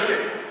another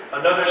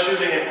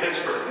shooting in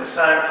Pittsburgh. This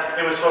time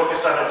it was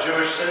focused on a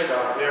Jewish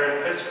synagogue there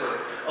in Pittsburgh.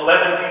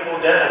 11 people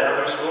dead,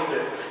 others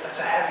wounded. That's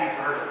a heavy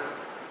burden.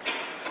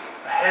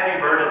 A heavy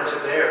burden to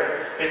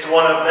bear. It's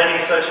one of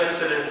many such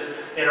incidents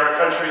in our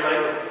country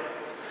lately.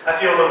 I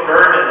feel the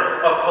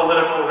burden of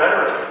political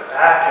rhetoric,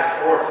 back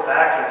and forth,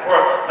 back and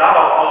forth. Not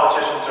all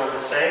politicians are the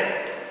same,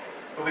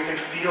 but we can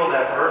feel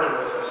that burden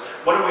with us.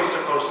 What are we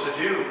supposed to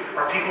do?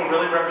 Are people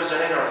really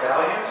representing our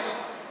values?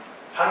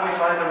 How do we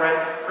find the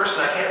right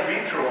person? I can't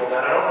read through all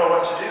that. I don't know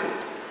what to do.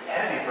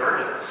 Heavy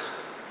burdens.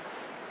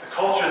 The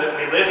culture that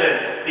we live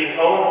in, being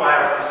owned by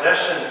our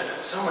possessions,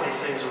 so many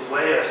things would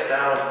weigh us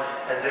down,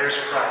 and there's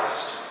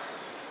Christ.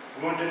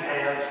 Wounded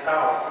hands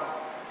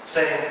out,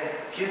 saying,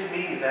 give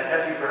me that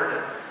heavy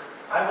burden.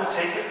 I will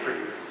take it for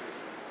you.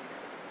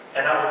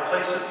 And I will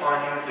place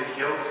upon you the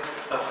yoke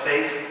of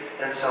faith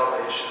and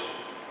salvation.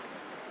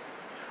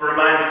 We're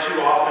reminded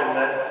too often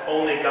that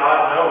only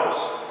God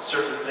knows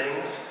certain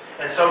things,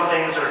 and some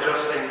things are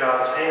just in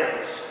God's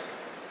hands.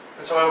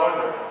 And so I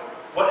wonder,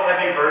 what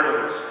heavy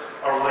burdens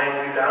are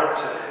weighing you down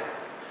today?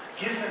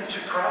 Give them to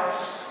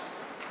Christ.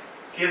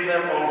 Give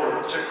them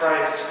over to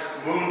Christ's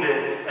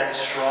wounded and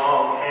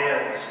strong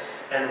hands,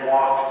 and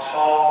walk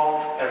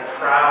tall and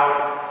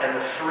proud and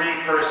the free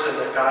person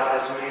that God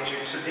has made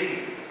you to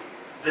be.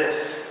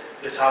 This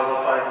is how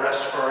we'll find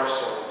rest for our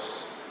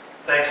souls.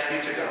 Thanks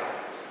be to God.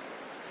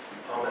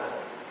 Amen.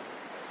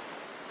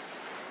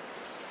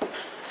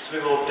 This will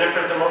be a little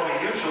different than what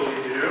we usually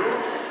do.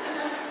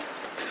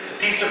 The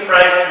peace of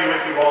Christ be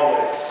with you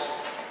always.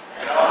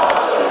 And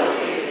also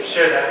with you.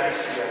 Share that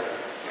peace together.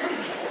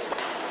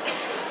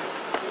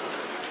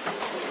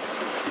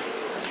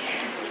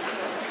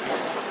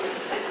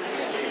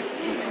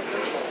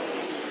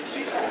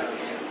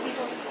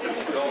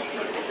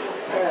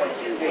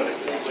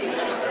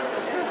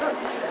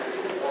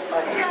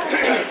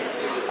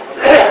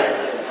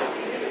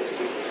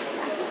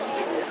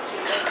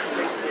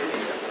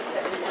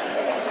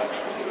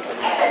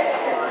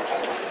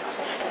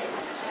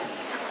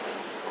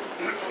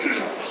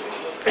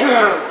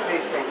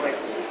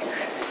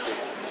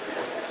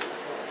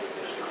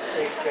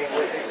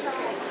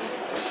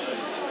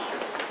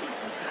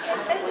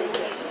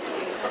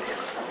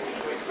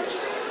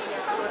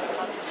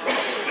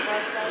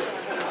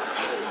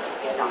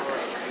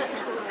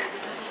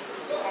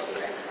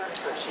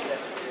 She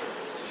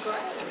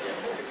does.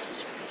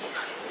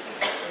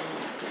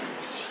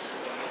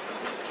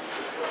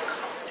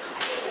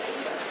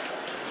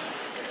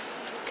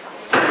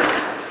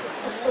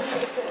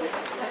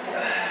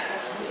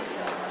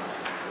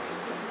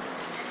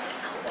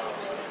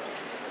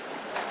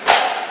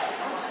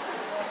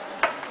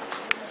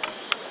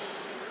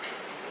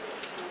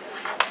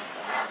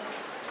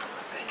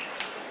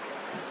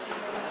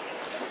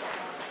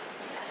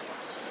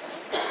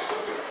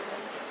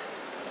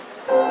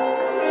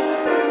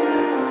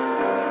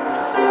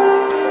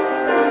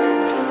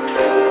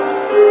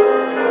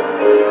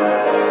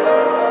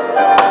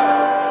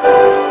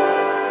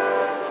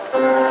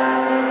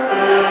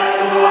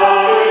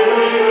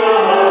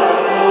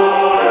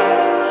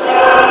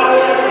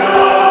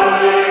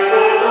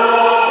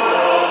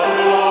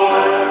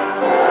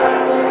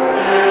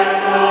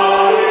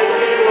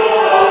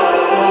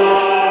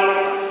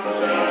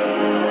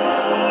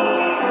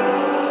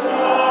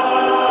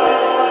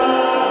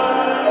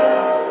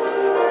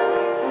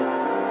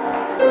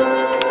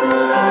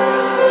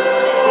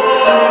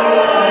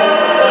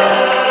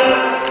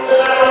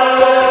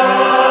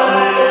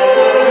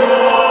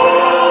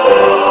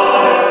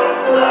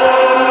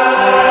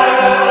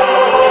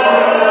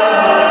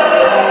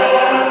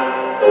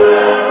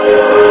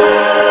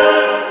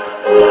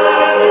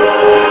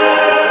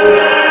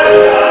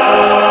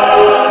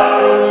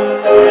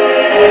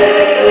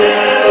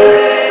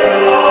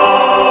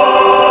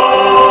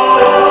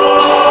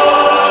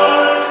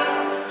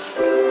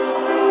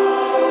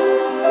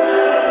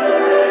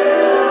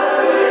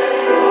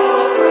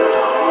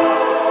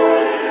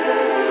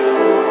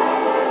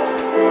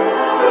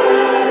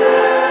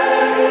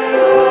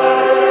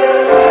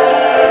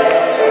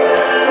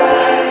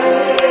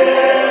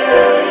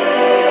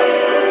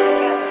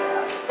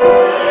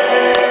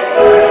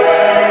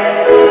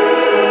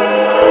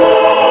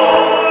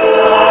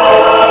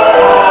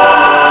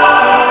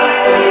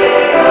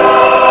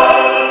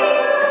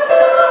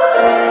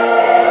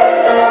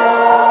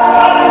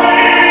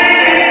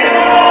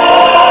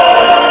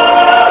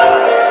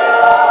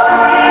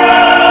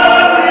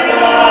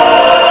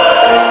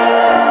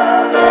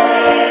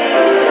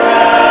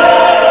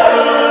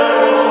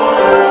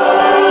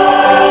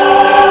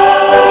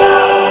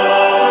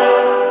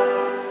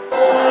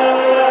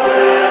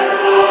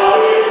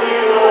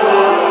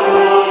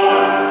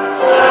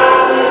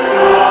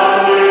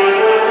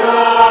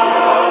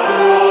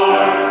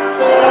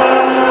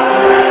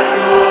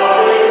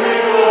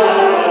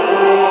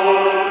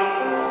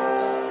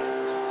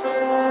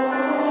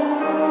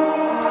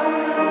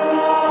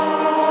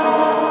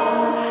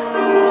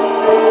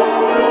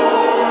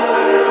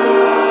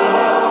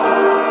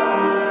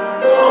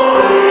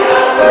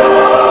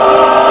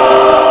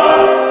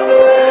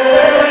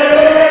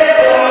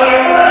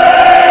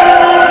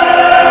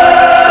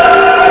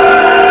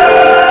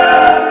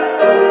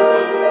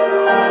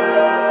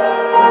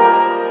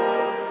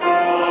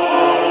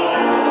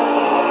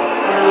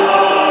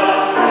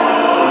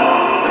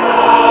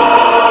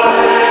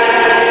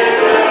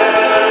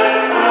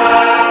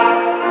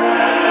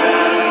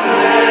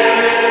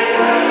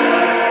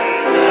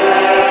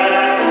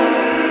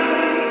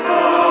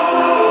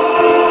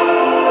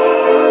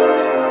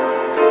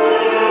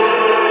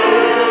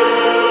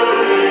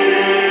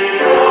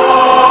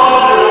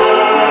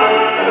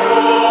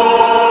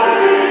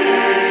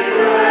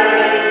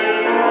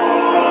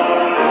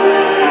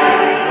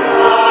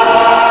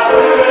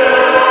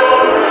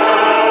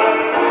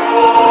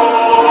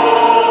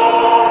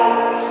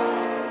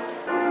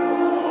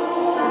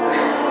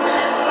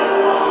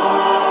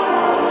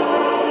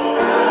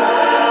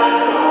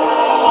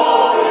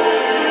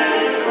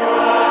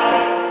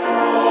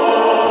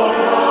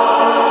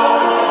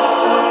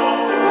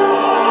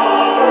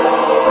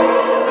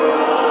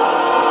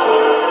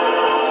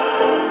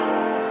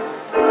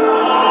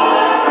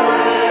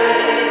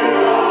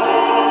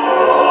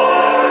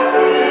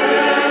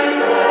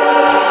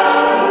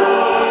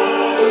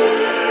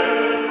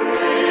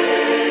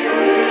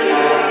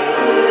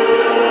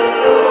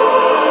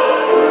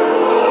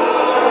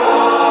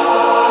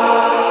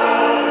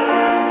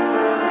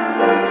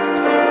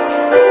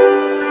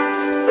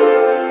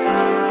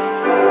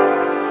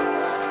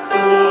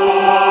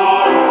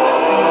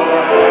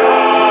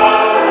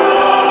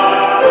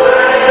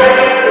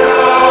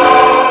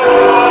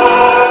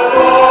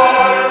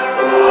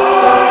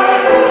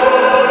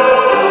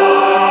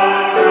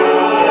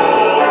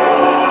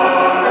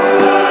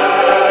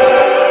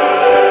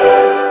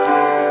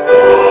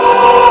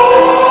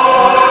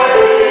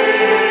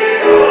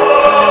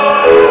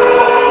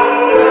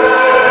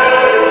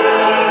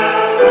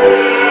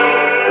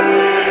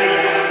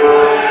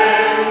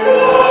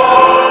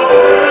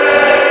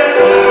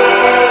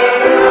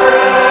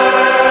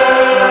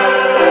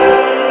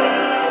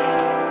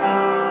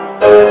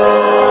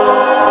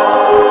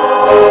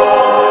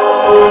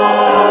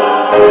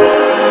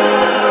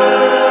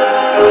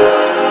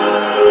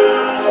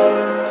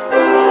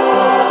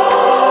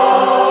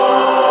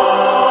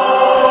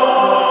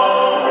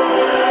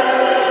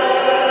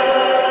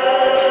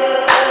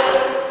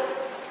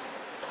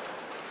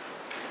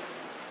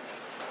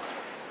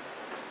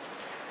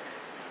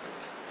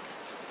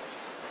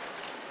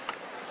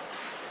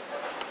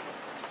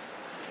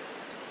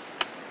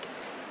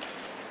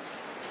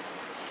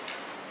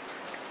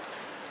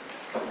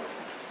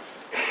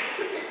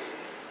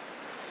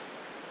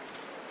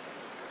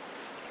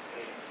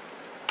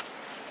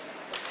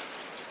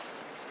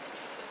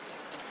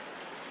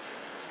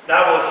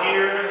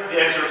 hear the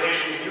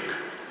exhortation,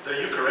 the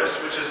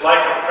Eucharist, which is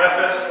like a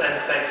preface and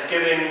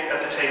thanksgiving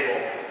at the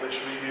table, which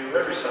we do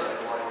every Sunday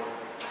morning.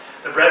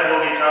 The bread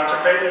will be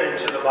consecrated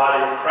into the body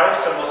of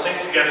Christ, and we'll sing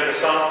together the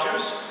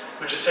Sanctus,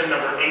 which is hymn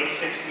number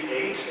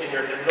 868 in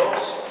your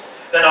hymnals.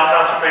 Then I'll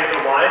consecrate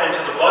the wine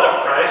into the blood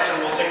of Christ,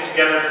 and we'll sing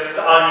together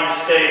the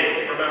Agnus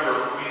Dei.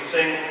 Remember, we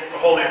sing the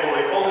Holy,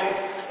 Holy, Holy,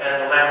 and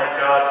the Lamb of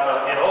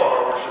God in all of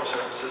our worship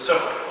services. So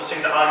we'll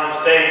sing the Agnus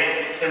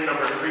Dei, hymn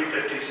number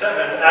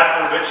 357,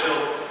 after which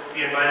you'll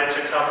be invited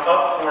to come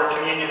up for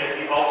communion at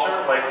the altar,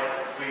 like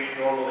we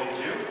normally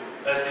do,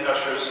 as the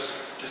ushers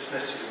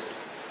dismiss you.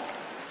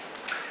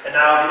 And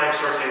now the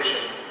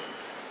exhortation.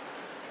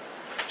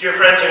 Dear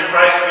friends in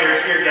Christ, we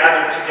are here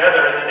gathered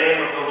together in the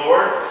name of the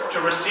Lord to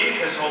receive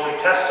his Holy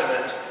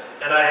Testament,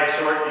 and I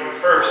exhort you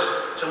first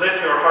to lift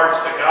your hearts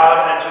to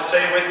God and to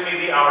say with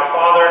me the Our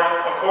Father,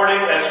 according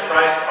as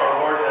Christ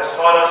our Lord has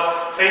taught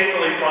us,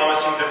 faithfully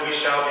promising that we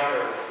shall be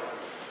heard.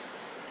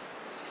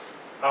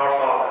 Our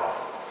Father,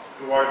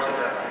 who art in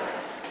heaven,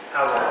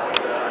 hallowed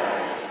be thy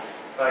name.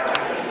 Thy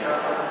kingdom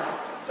come,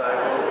 thy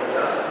will be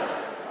done,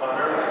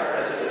 on earth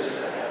as it is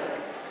in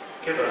heaven.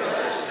 Give us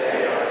this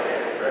day our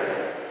daily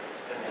bread,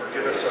 and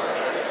forgive us our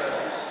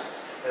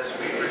trespasses, as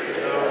we forgive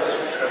those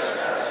who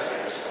trespass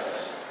against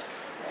us.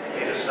 And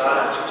lead us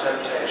not into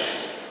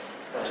temptation,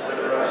 but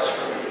deliver us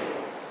from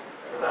evil.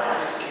 For thine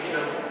is the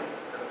kingdom,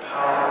 and the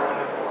power, and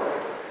the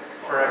glory,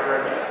 forever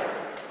and ever.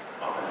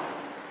 Amen.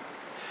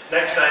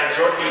 Next, I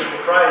exhort you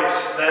in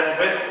Christ that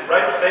with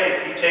right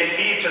faith you take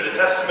heed to the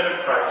testament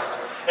of Christ,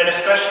 and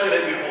especially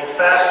that you hold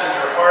fast in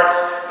your hearts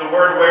the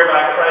word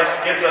whereby Christ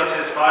gives us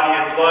his body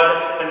and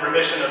blood and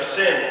remission of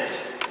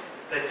sins,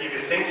 that you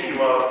bethink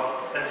you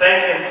of, and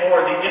thank him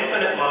for the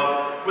infinite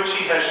love which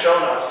he has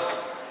shown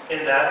us,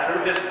 in that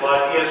through his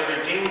blood he has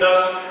redeemed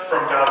us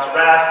from God's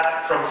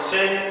wrath, from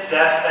sin,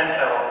 death, and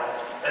hell.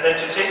 And then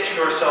to take to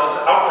yourselves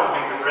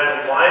outwardly the bread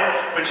and wine,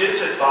 which is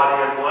his body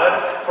and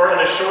blood, for an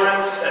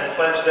assurance and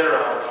pledge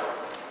thereof.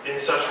 In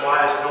such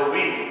wise will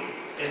we,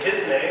 in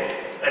his name,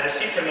 and as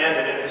he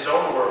commanded in his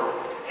own word,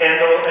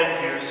 handle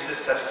and use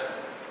his testament.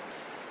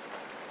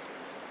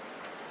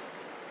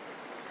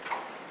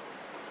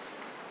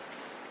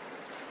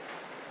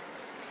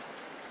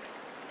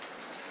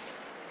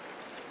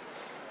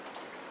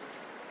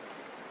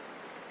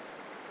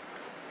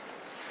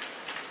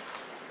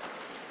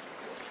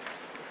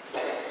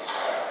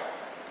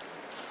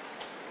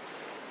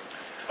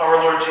 Our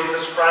Lord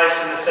Jesus Christ,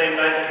 in the same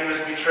night that he was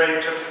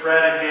betrayed, took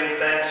bread and gave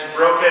thanks,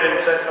 broke it, and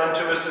said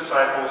unto his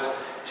disciples,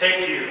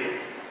 Take you,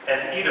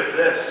 and eat of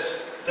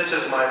this. This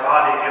is my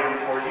body given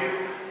for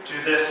you.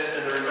 Do this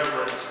in the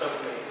remembrance of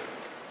me.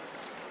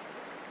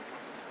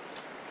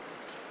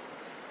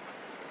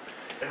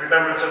 In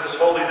remembrance of his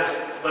holiness,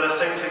 let us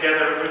sing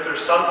together Luther's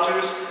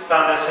Sanctus,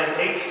 found as hymn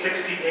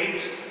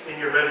 868 in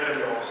your red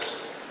hymnals.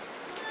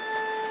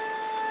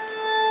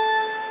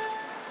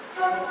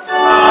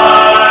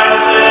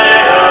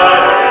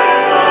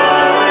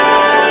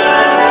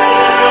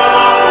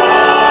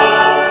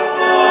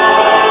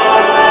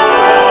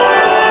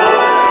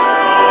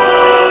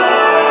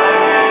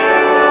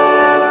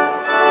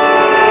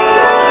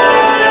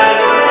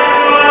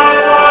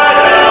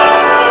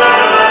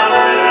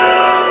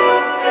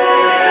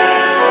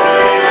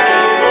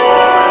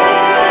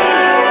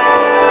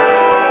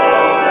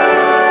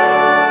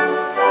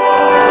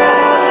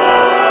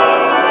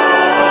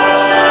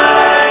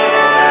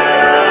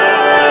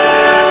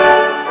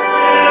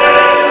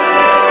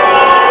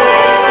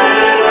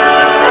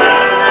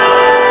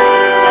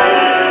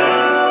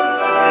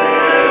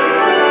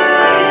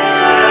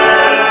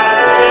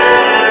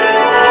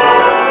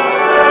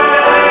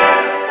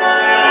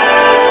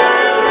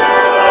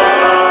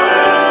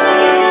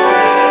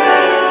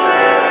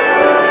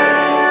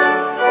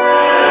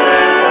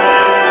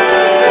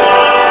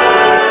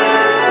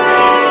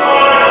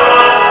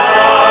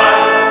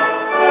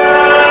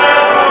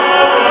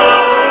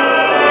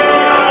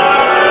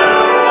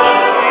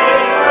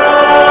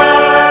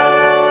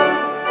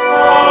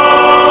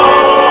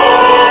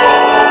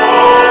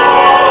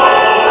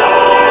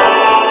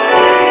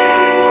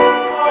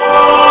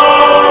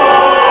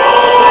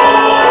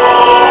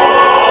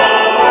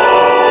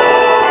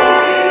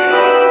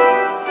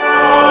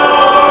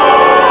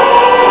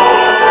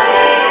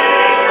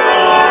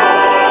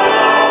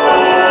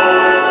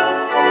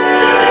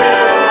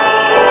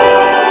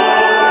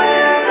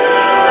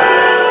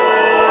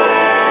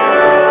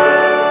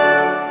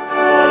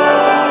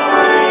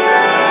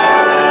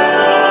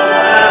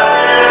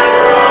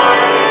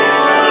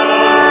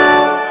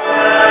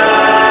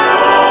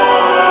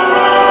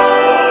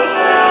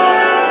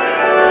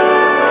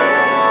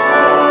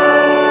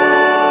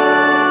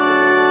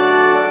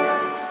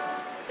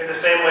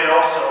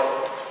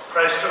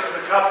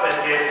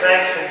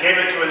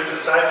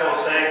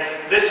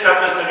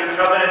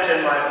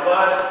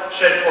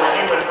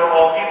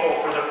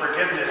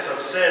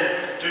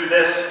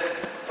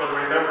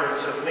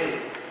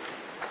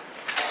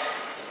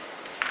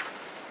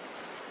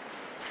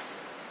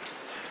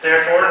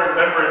 Therefore, in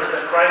remembrance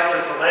that Christ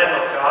is the Lamb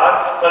of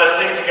God, let us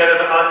sing together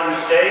the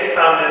Agnus Dei,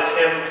 found as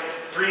hymn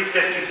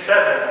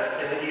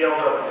 357 in the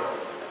ELW.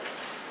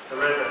 The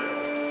ribbon.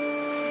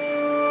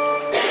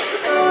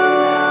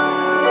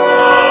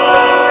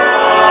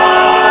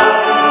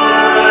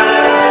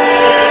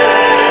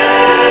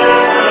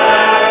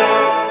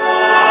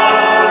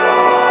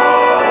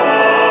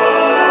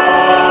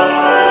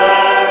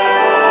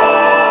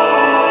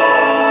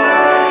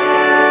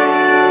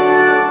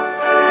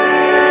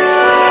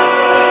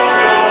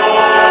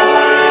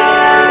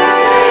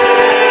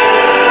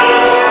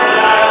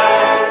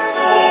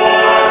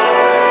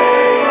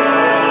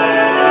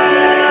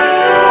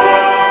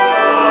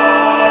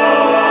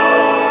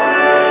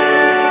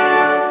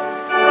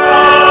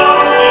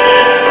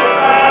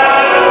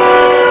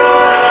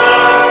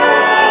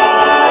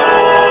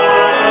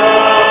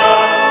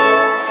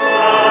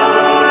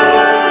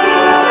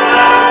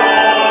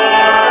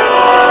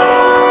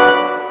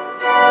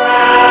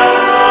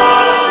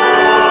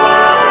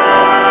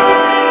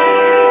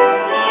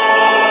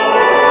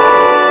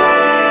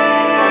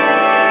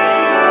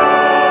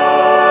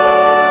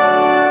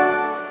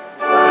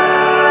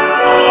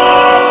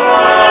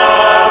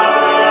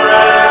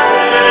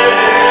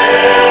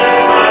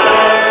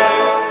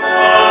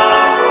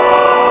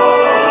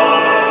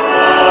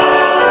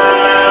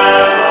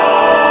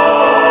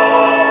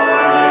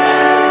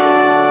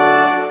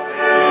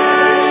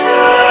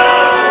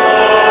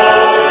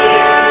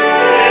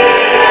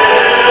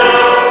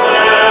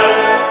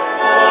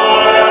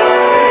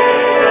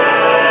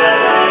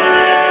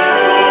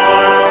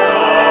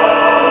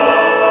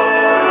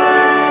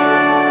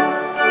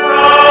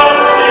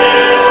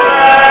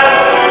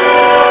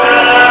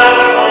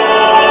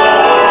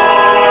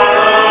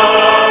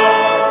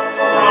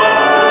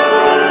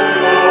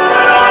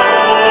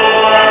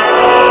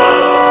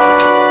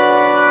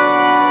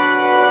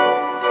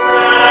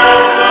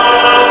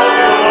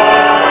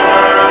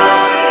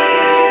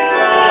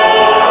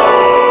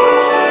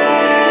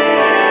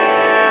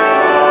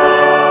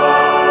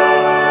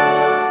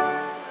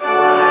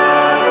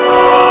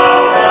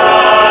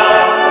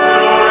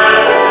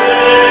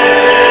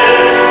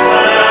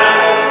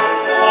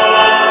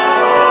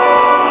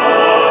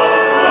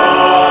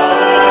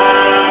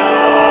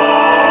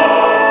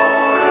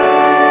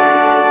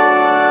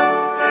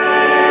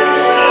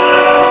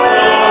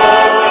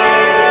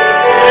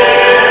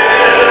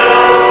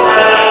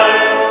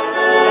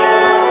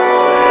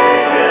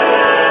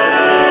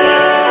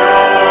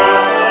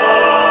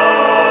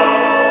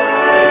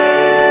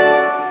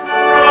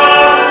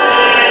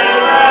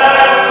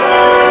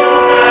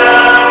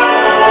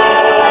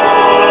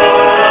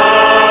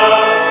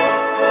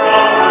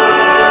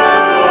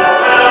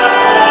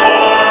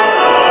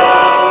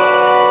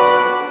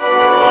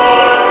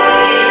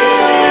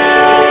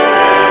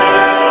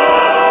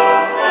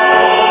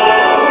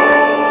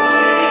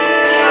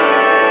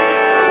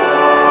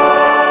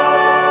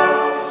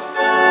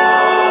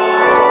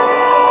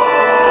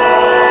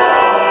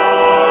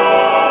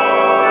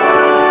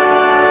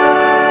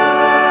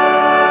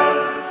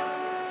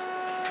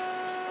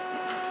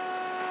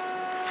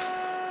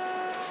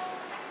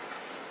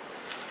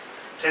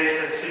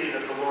 Taste and see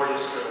that the Lord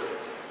is good.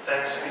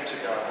 Thanks be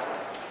to God.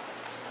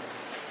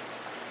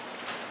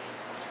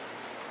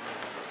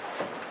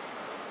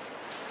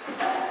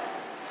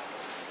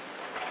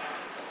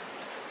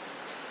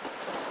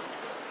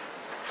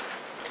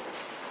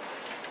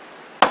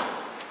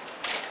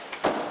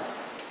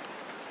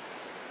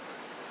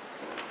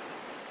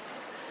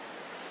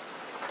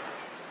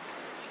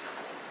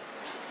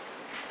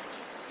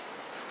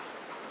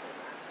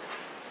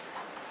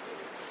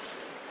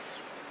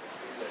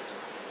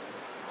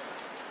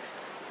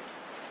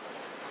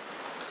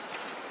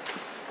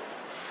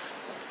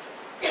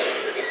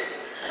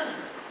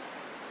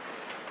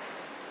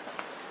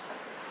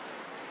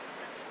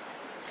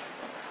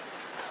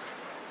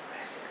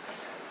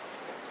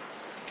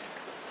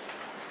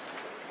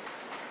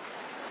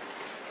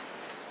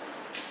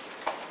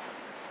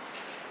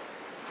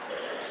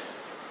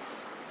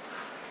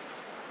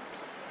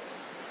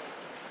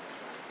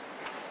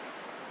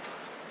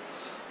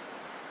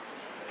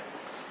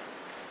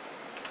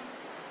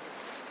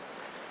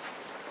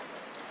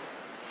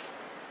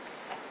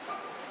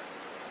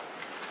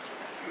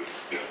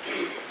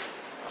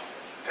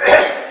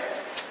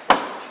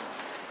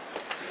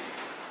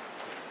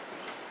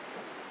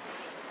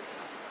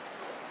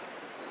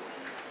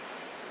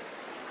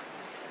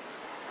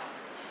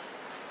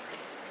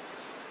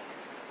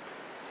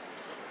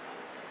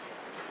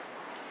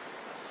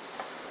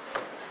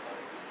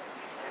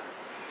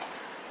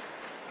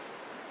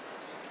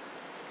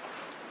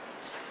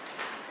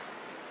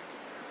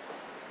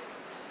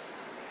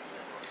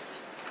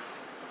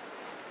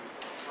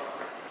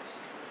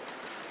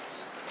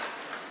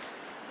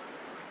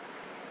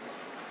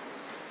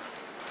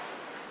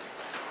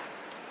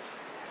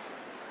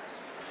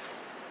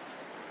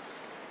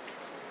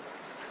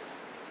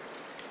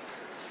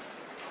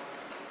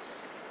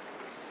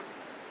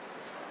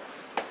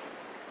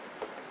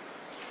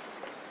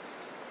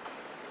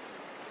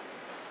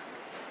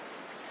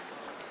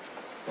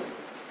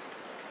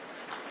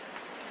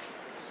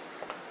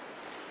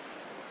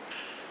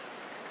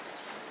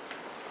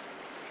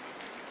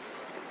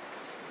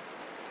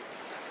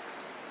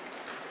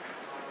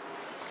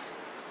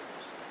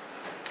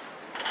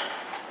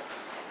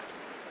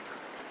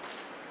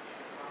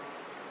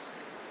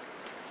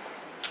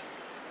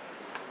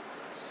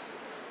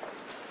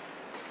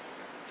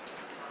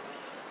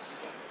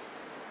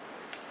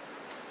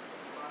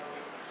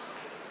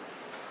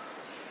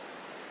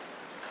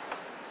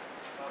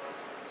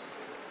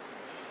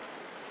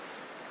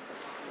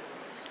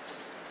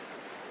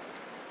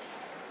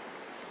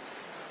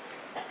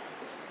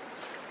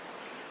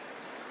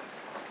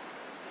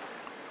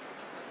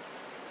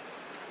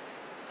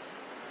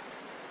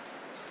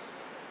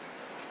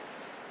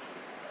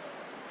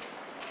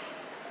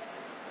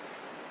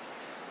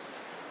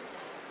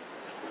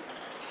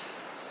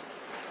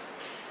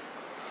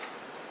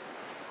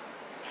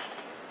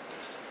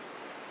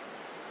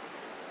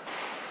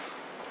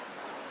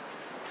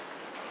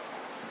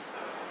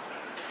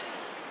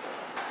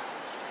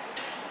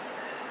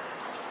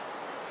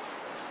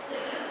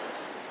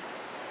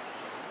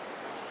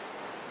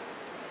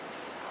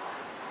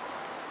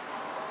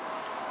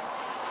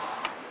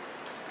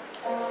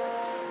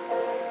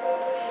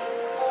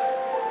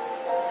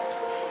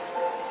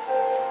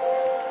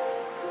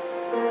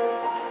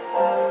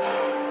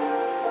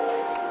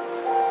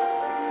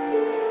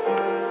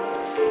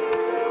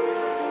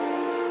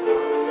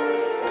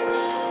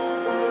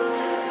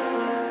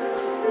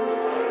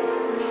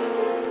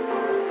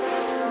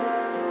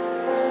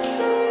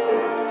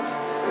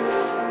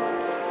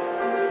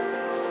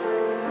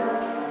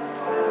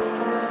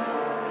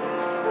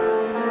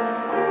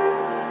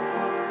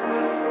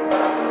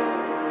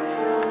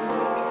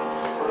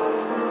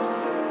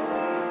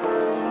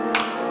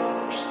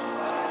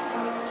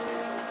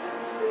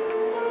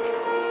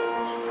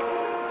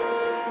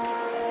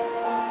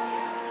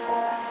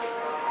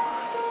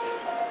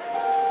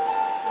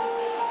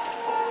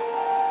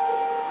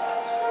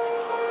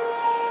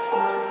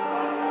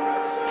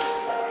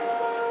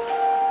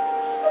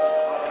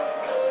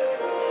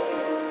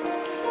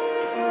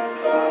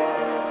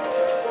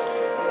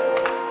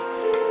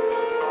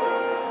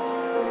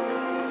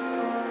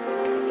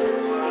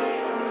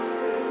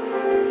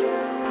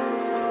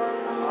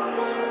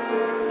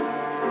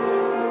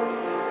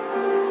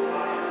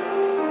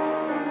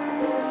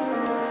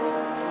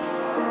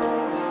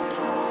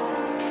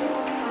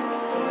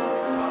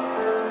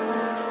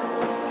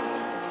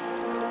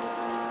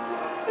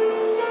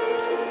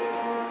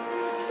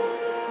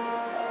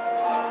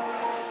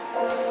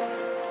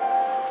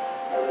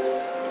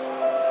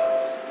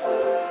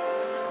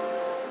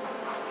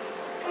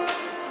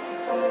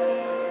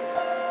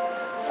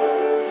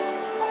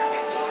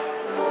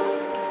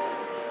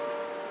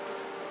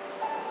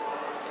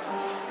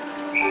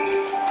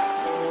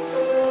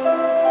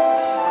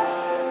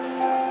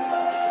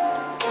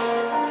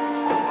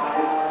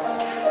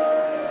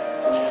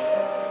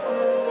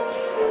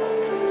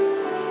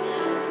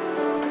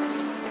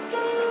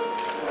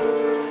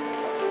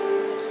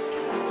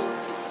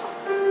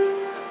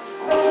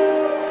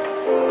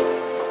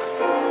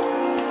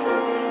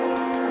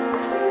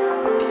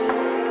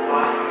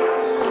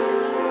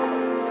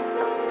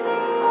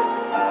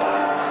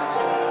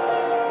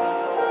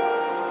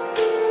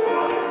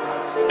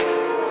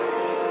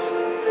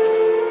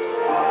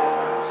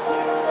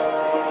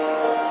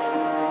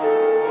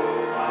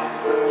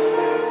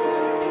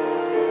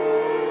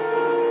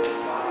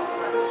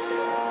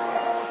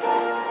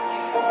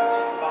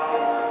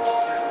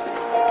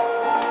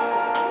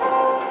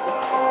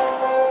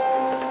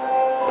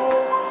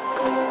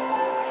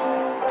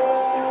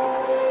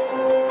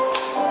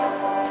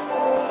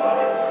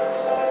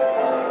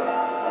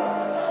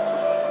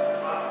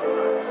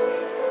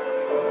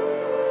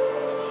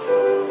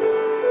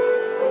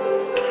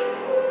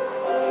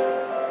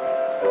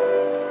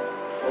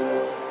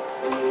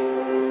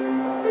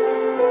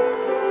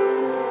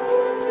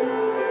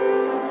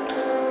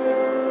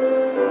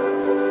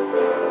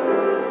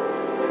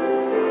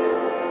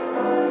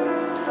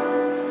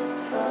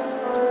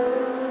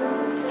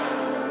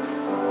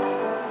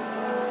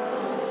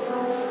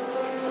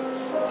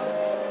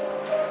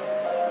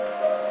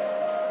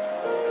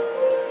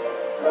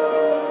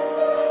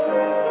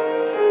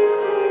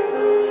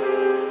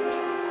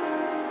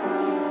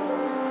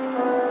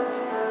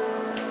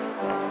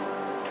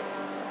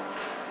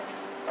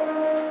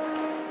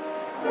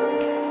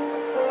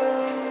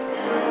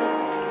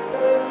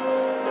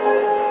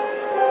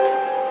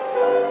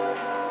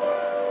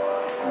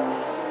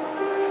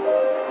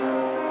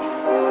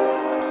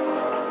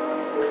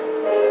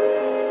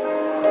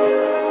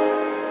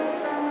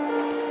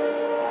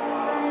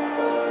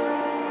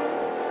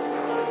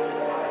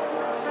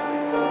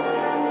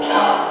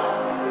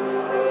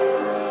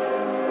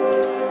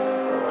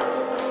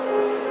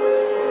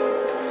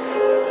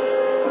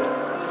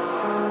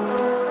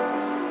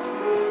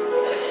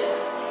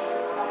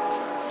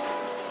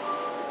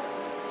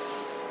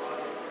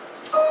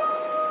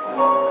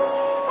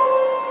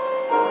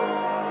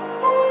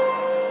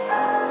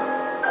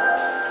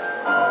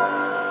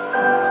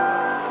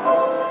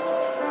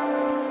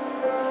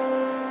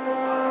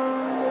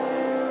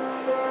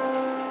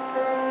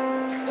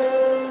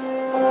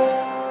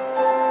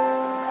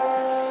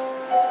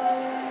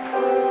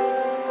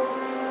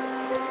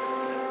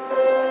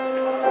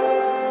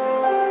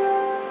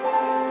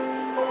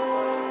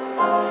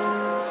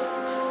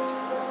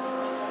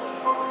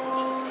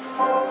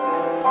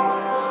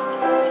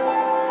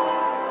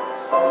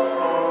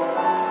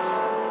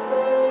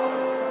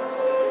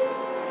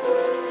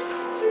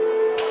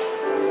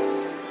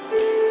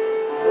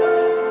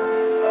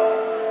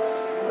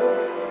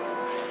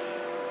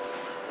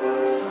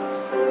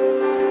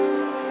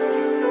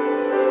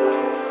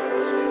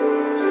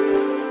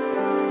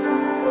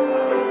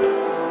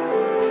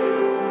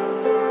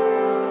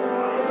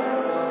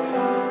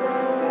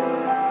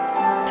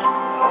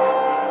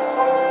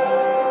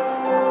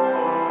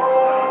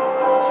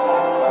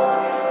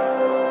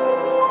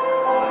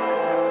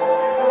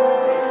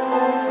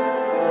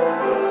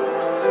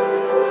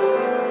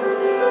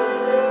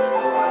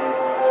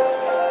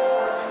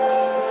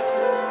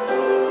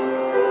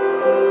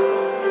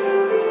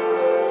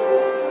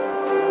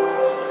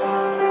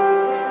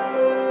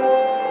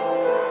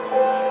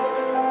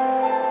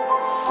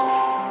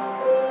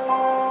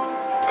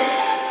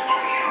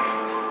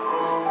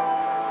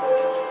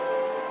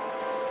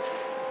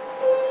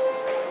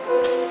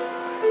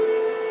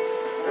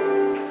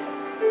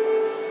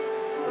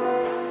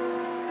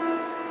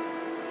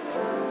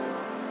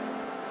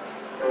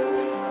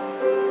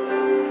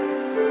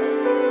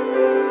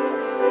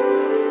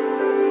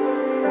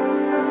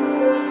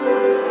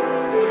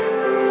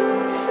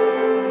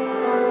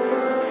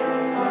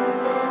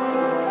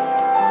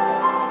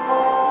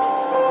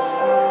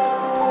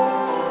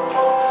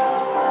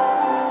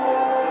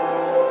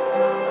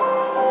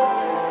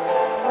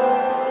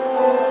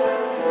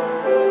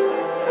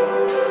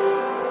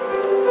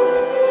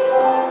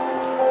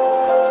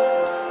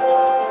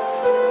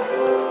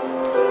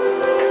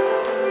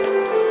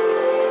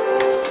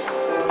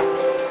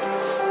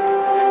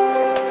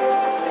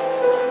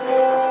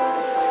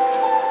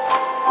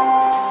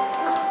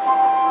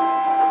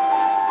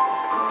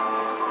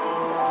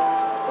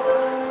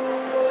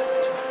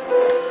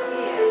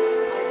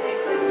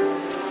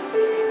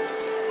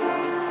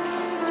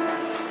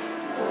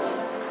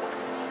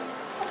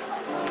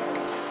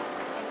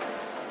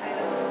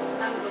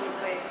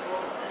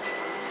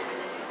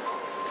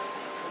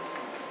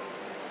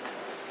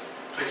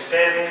 Please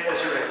stand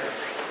as you're able.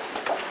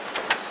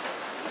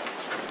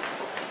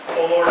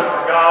 O Lord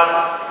our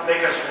God,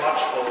 make us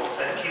watchful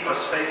and keep us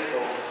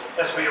faithful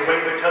as we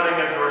await the coming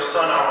of your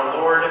Son, our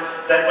Lord,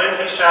 that when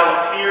he shall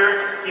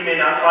appear, he may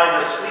not find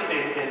us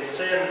sleeping in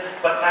sin,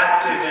 but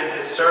active in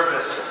his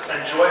service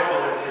and joyful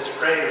in his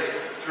praise,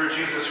 through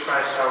Jesus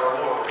Christ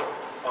our Lord.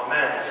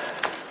 Amen.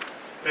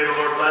 May the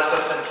Lord bless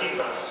us and keep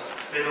us.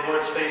 May the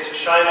Lord's face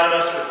shine on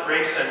us with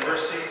grace and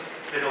mercy.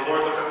 May the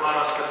Lord look upon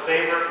us with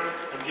favor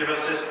and give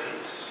us his peace.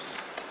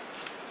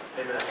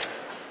 Amen.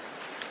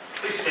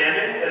 Please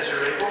standing as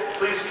you're able.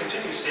 Please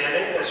continue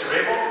standing as you're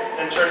able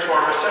and turn to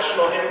our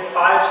recessional hymn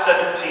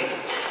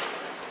 517.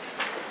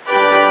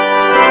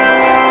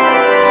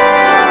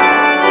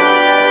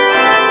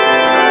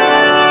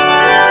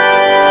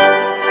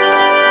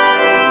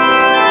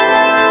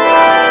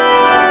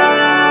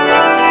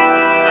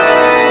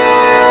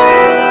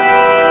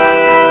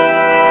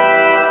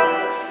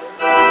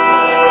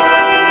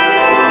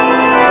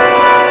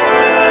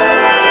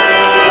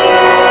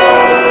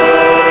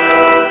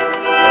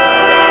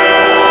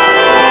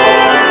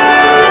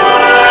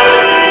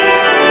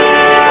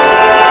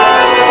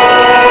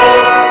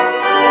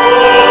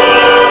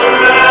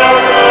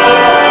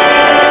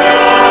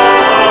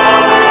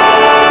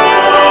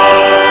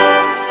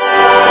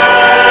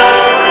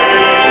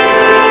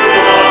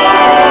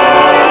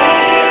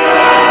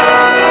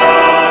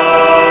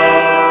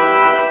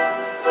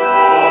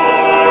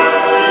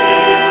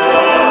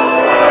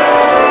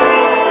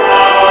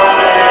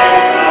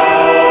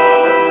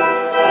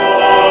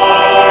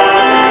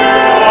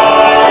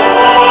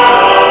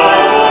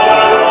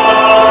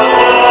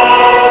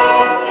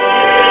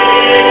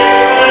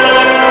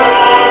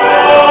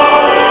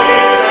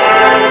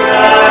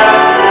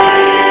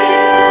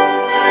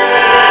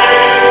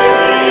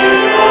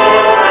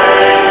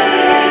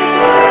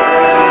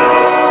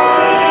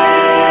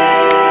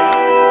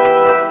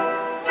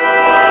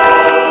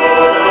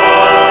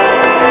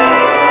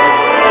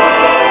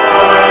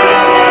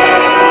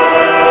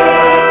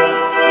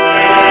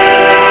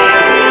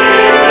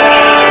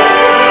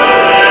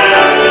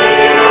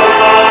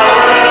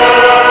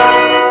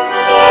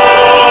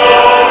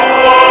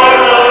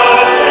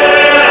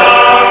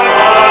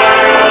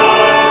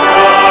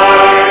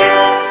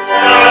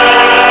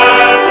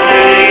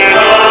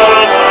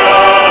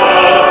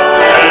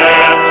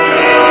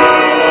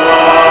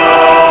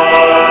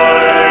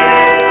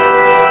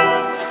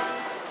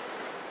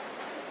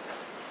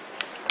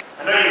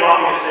 I know you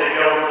want me to say,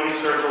 go in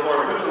peace, serve the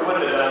Lord. Who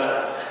would have done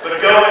that?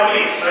 But go in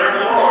peace, serve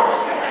the Lord.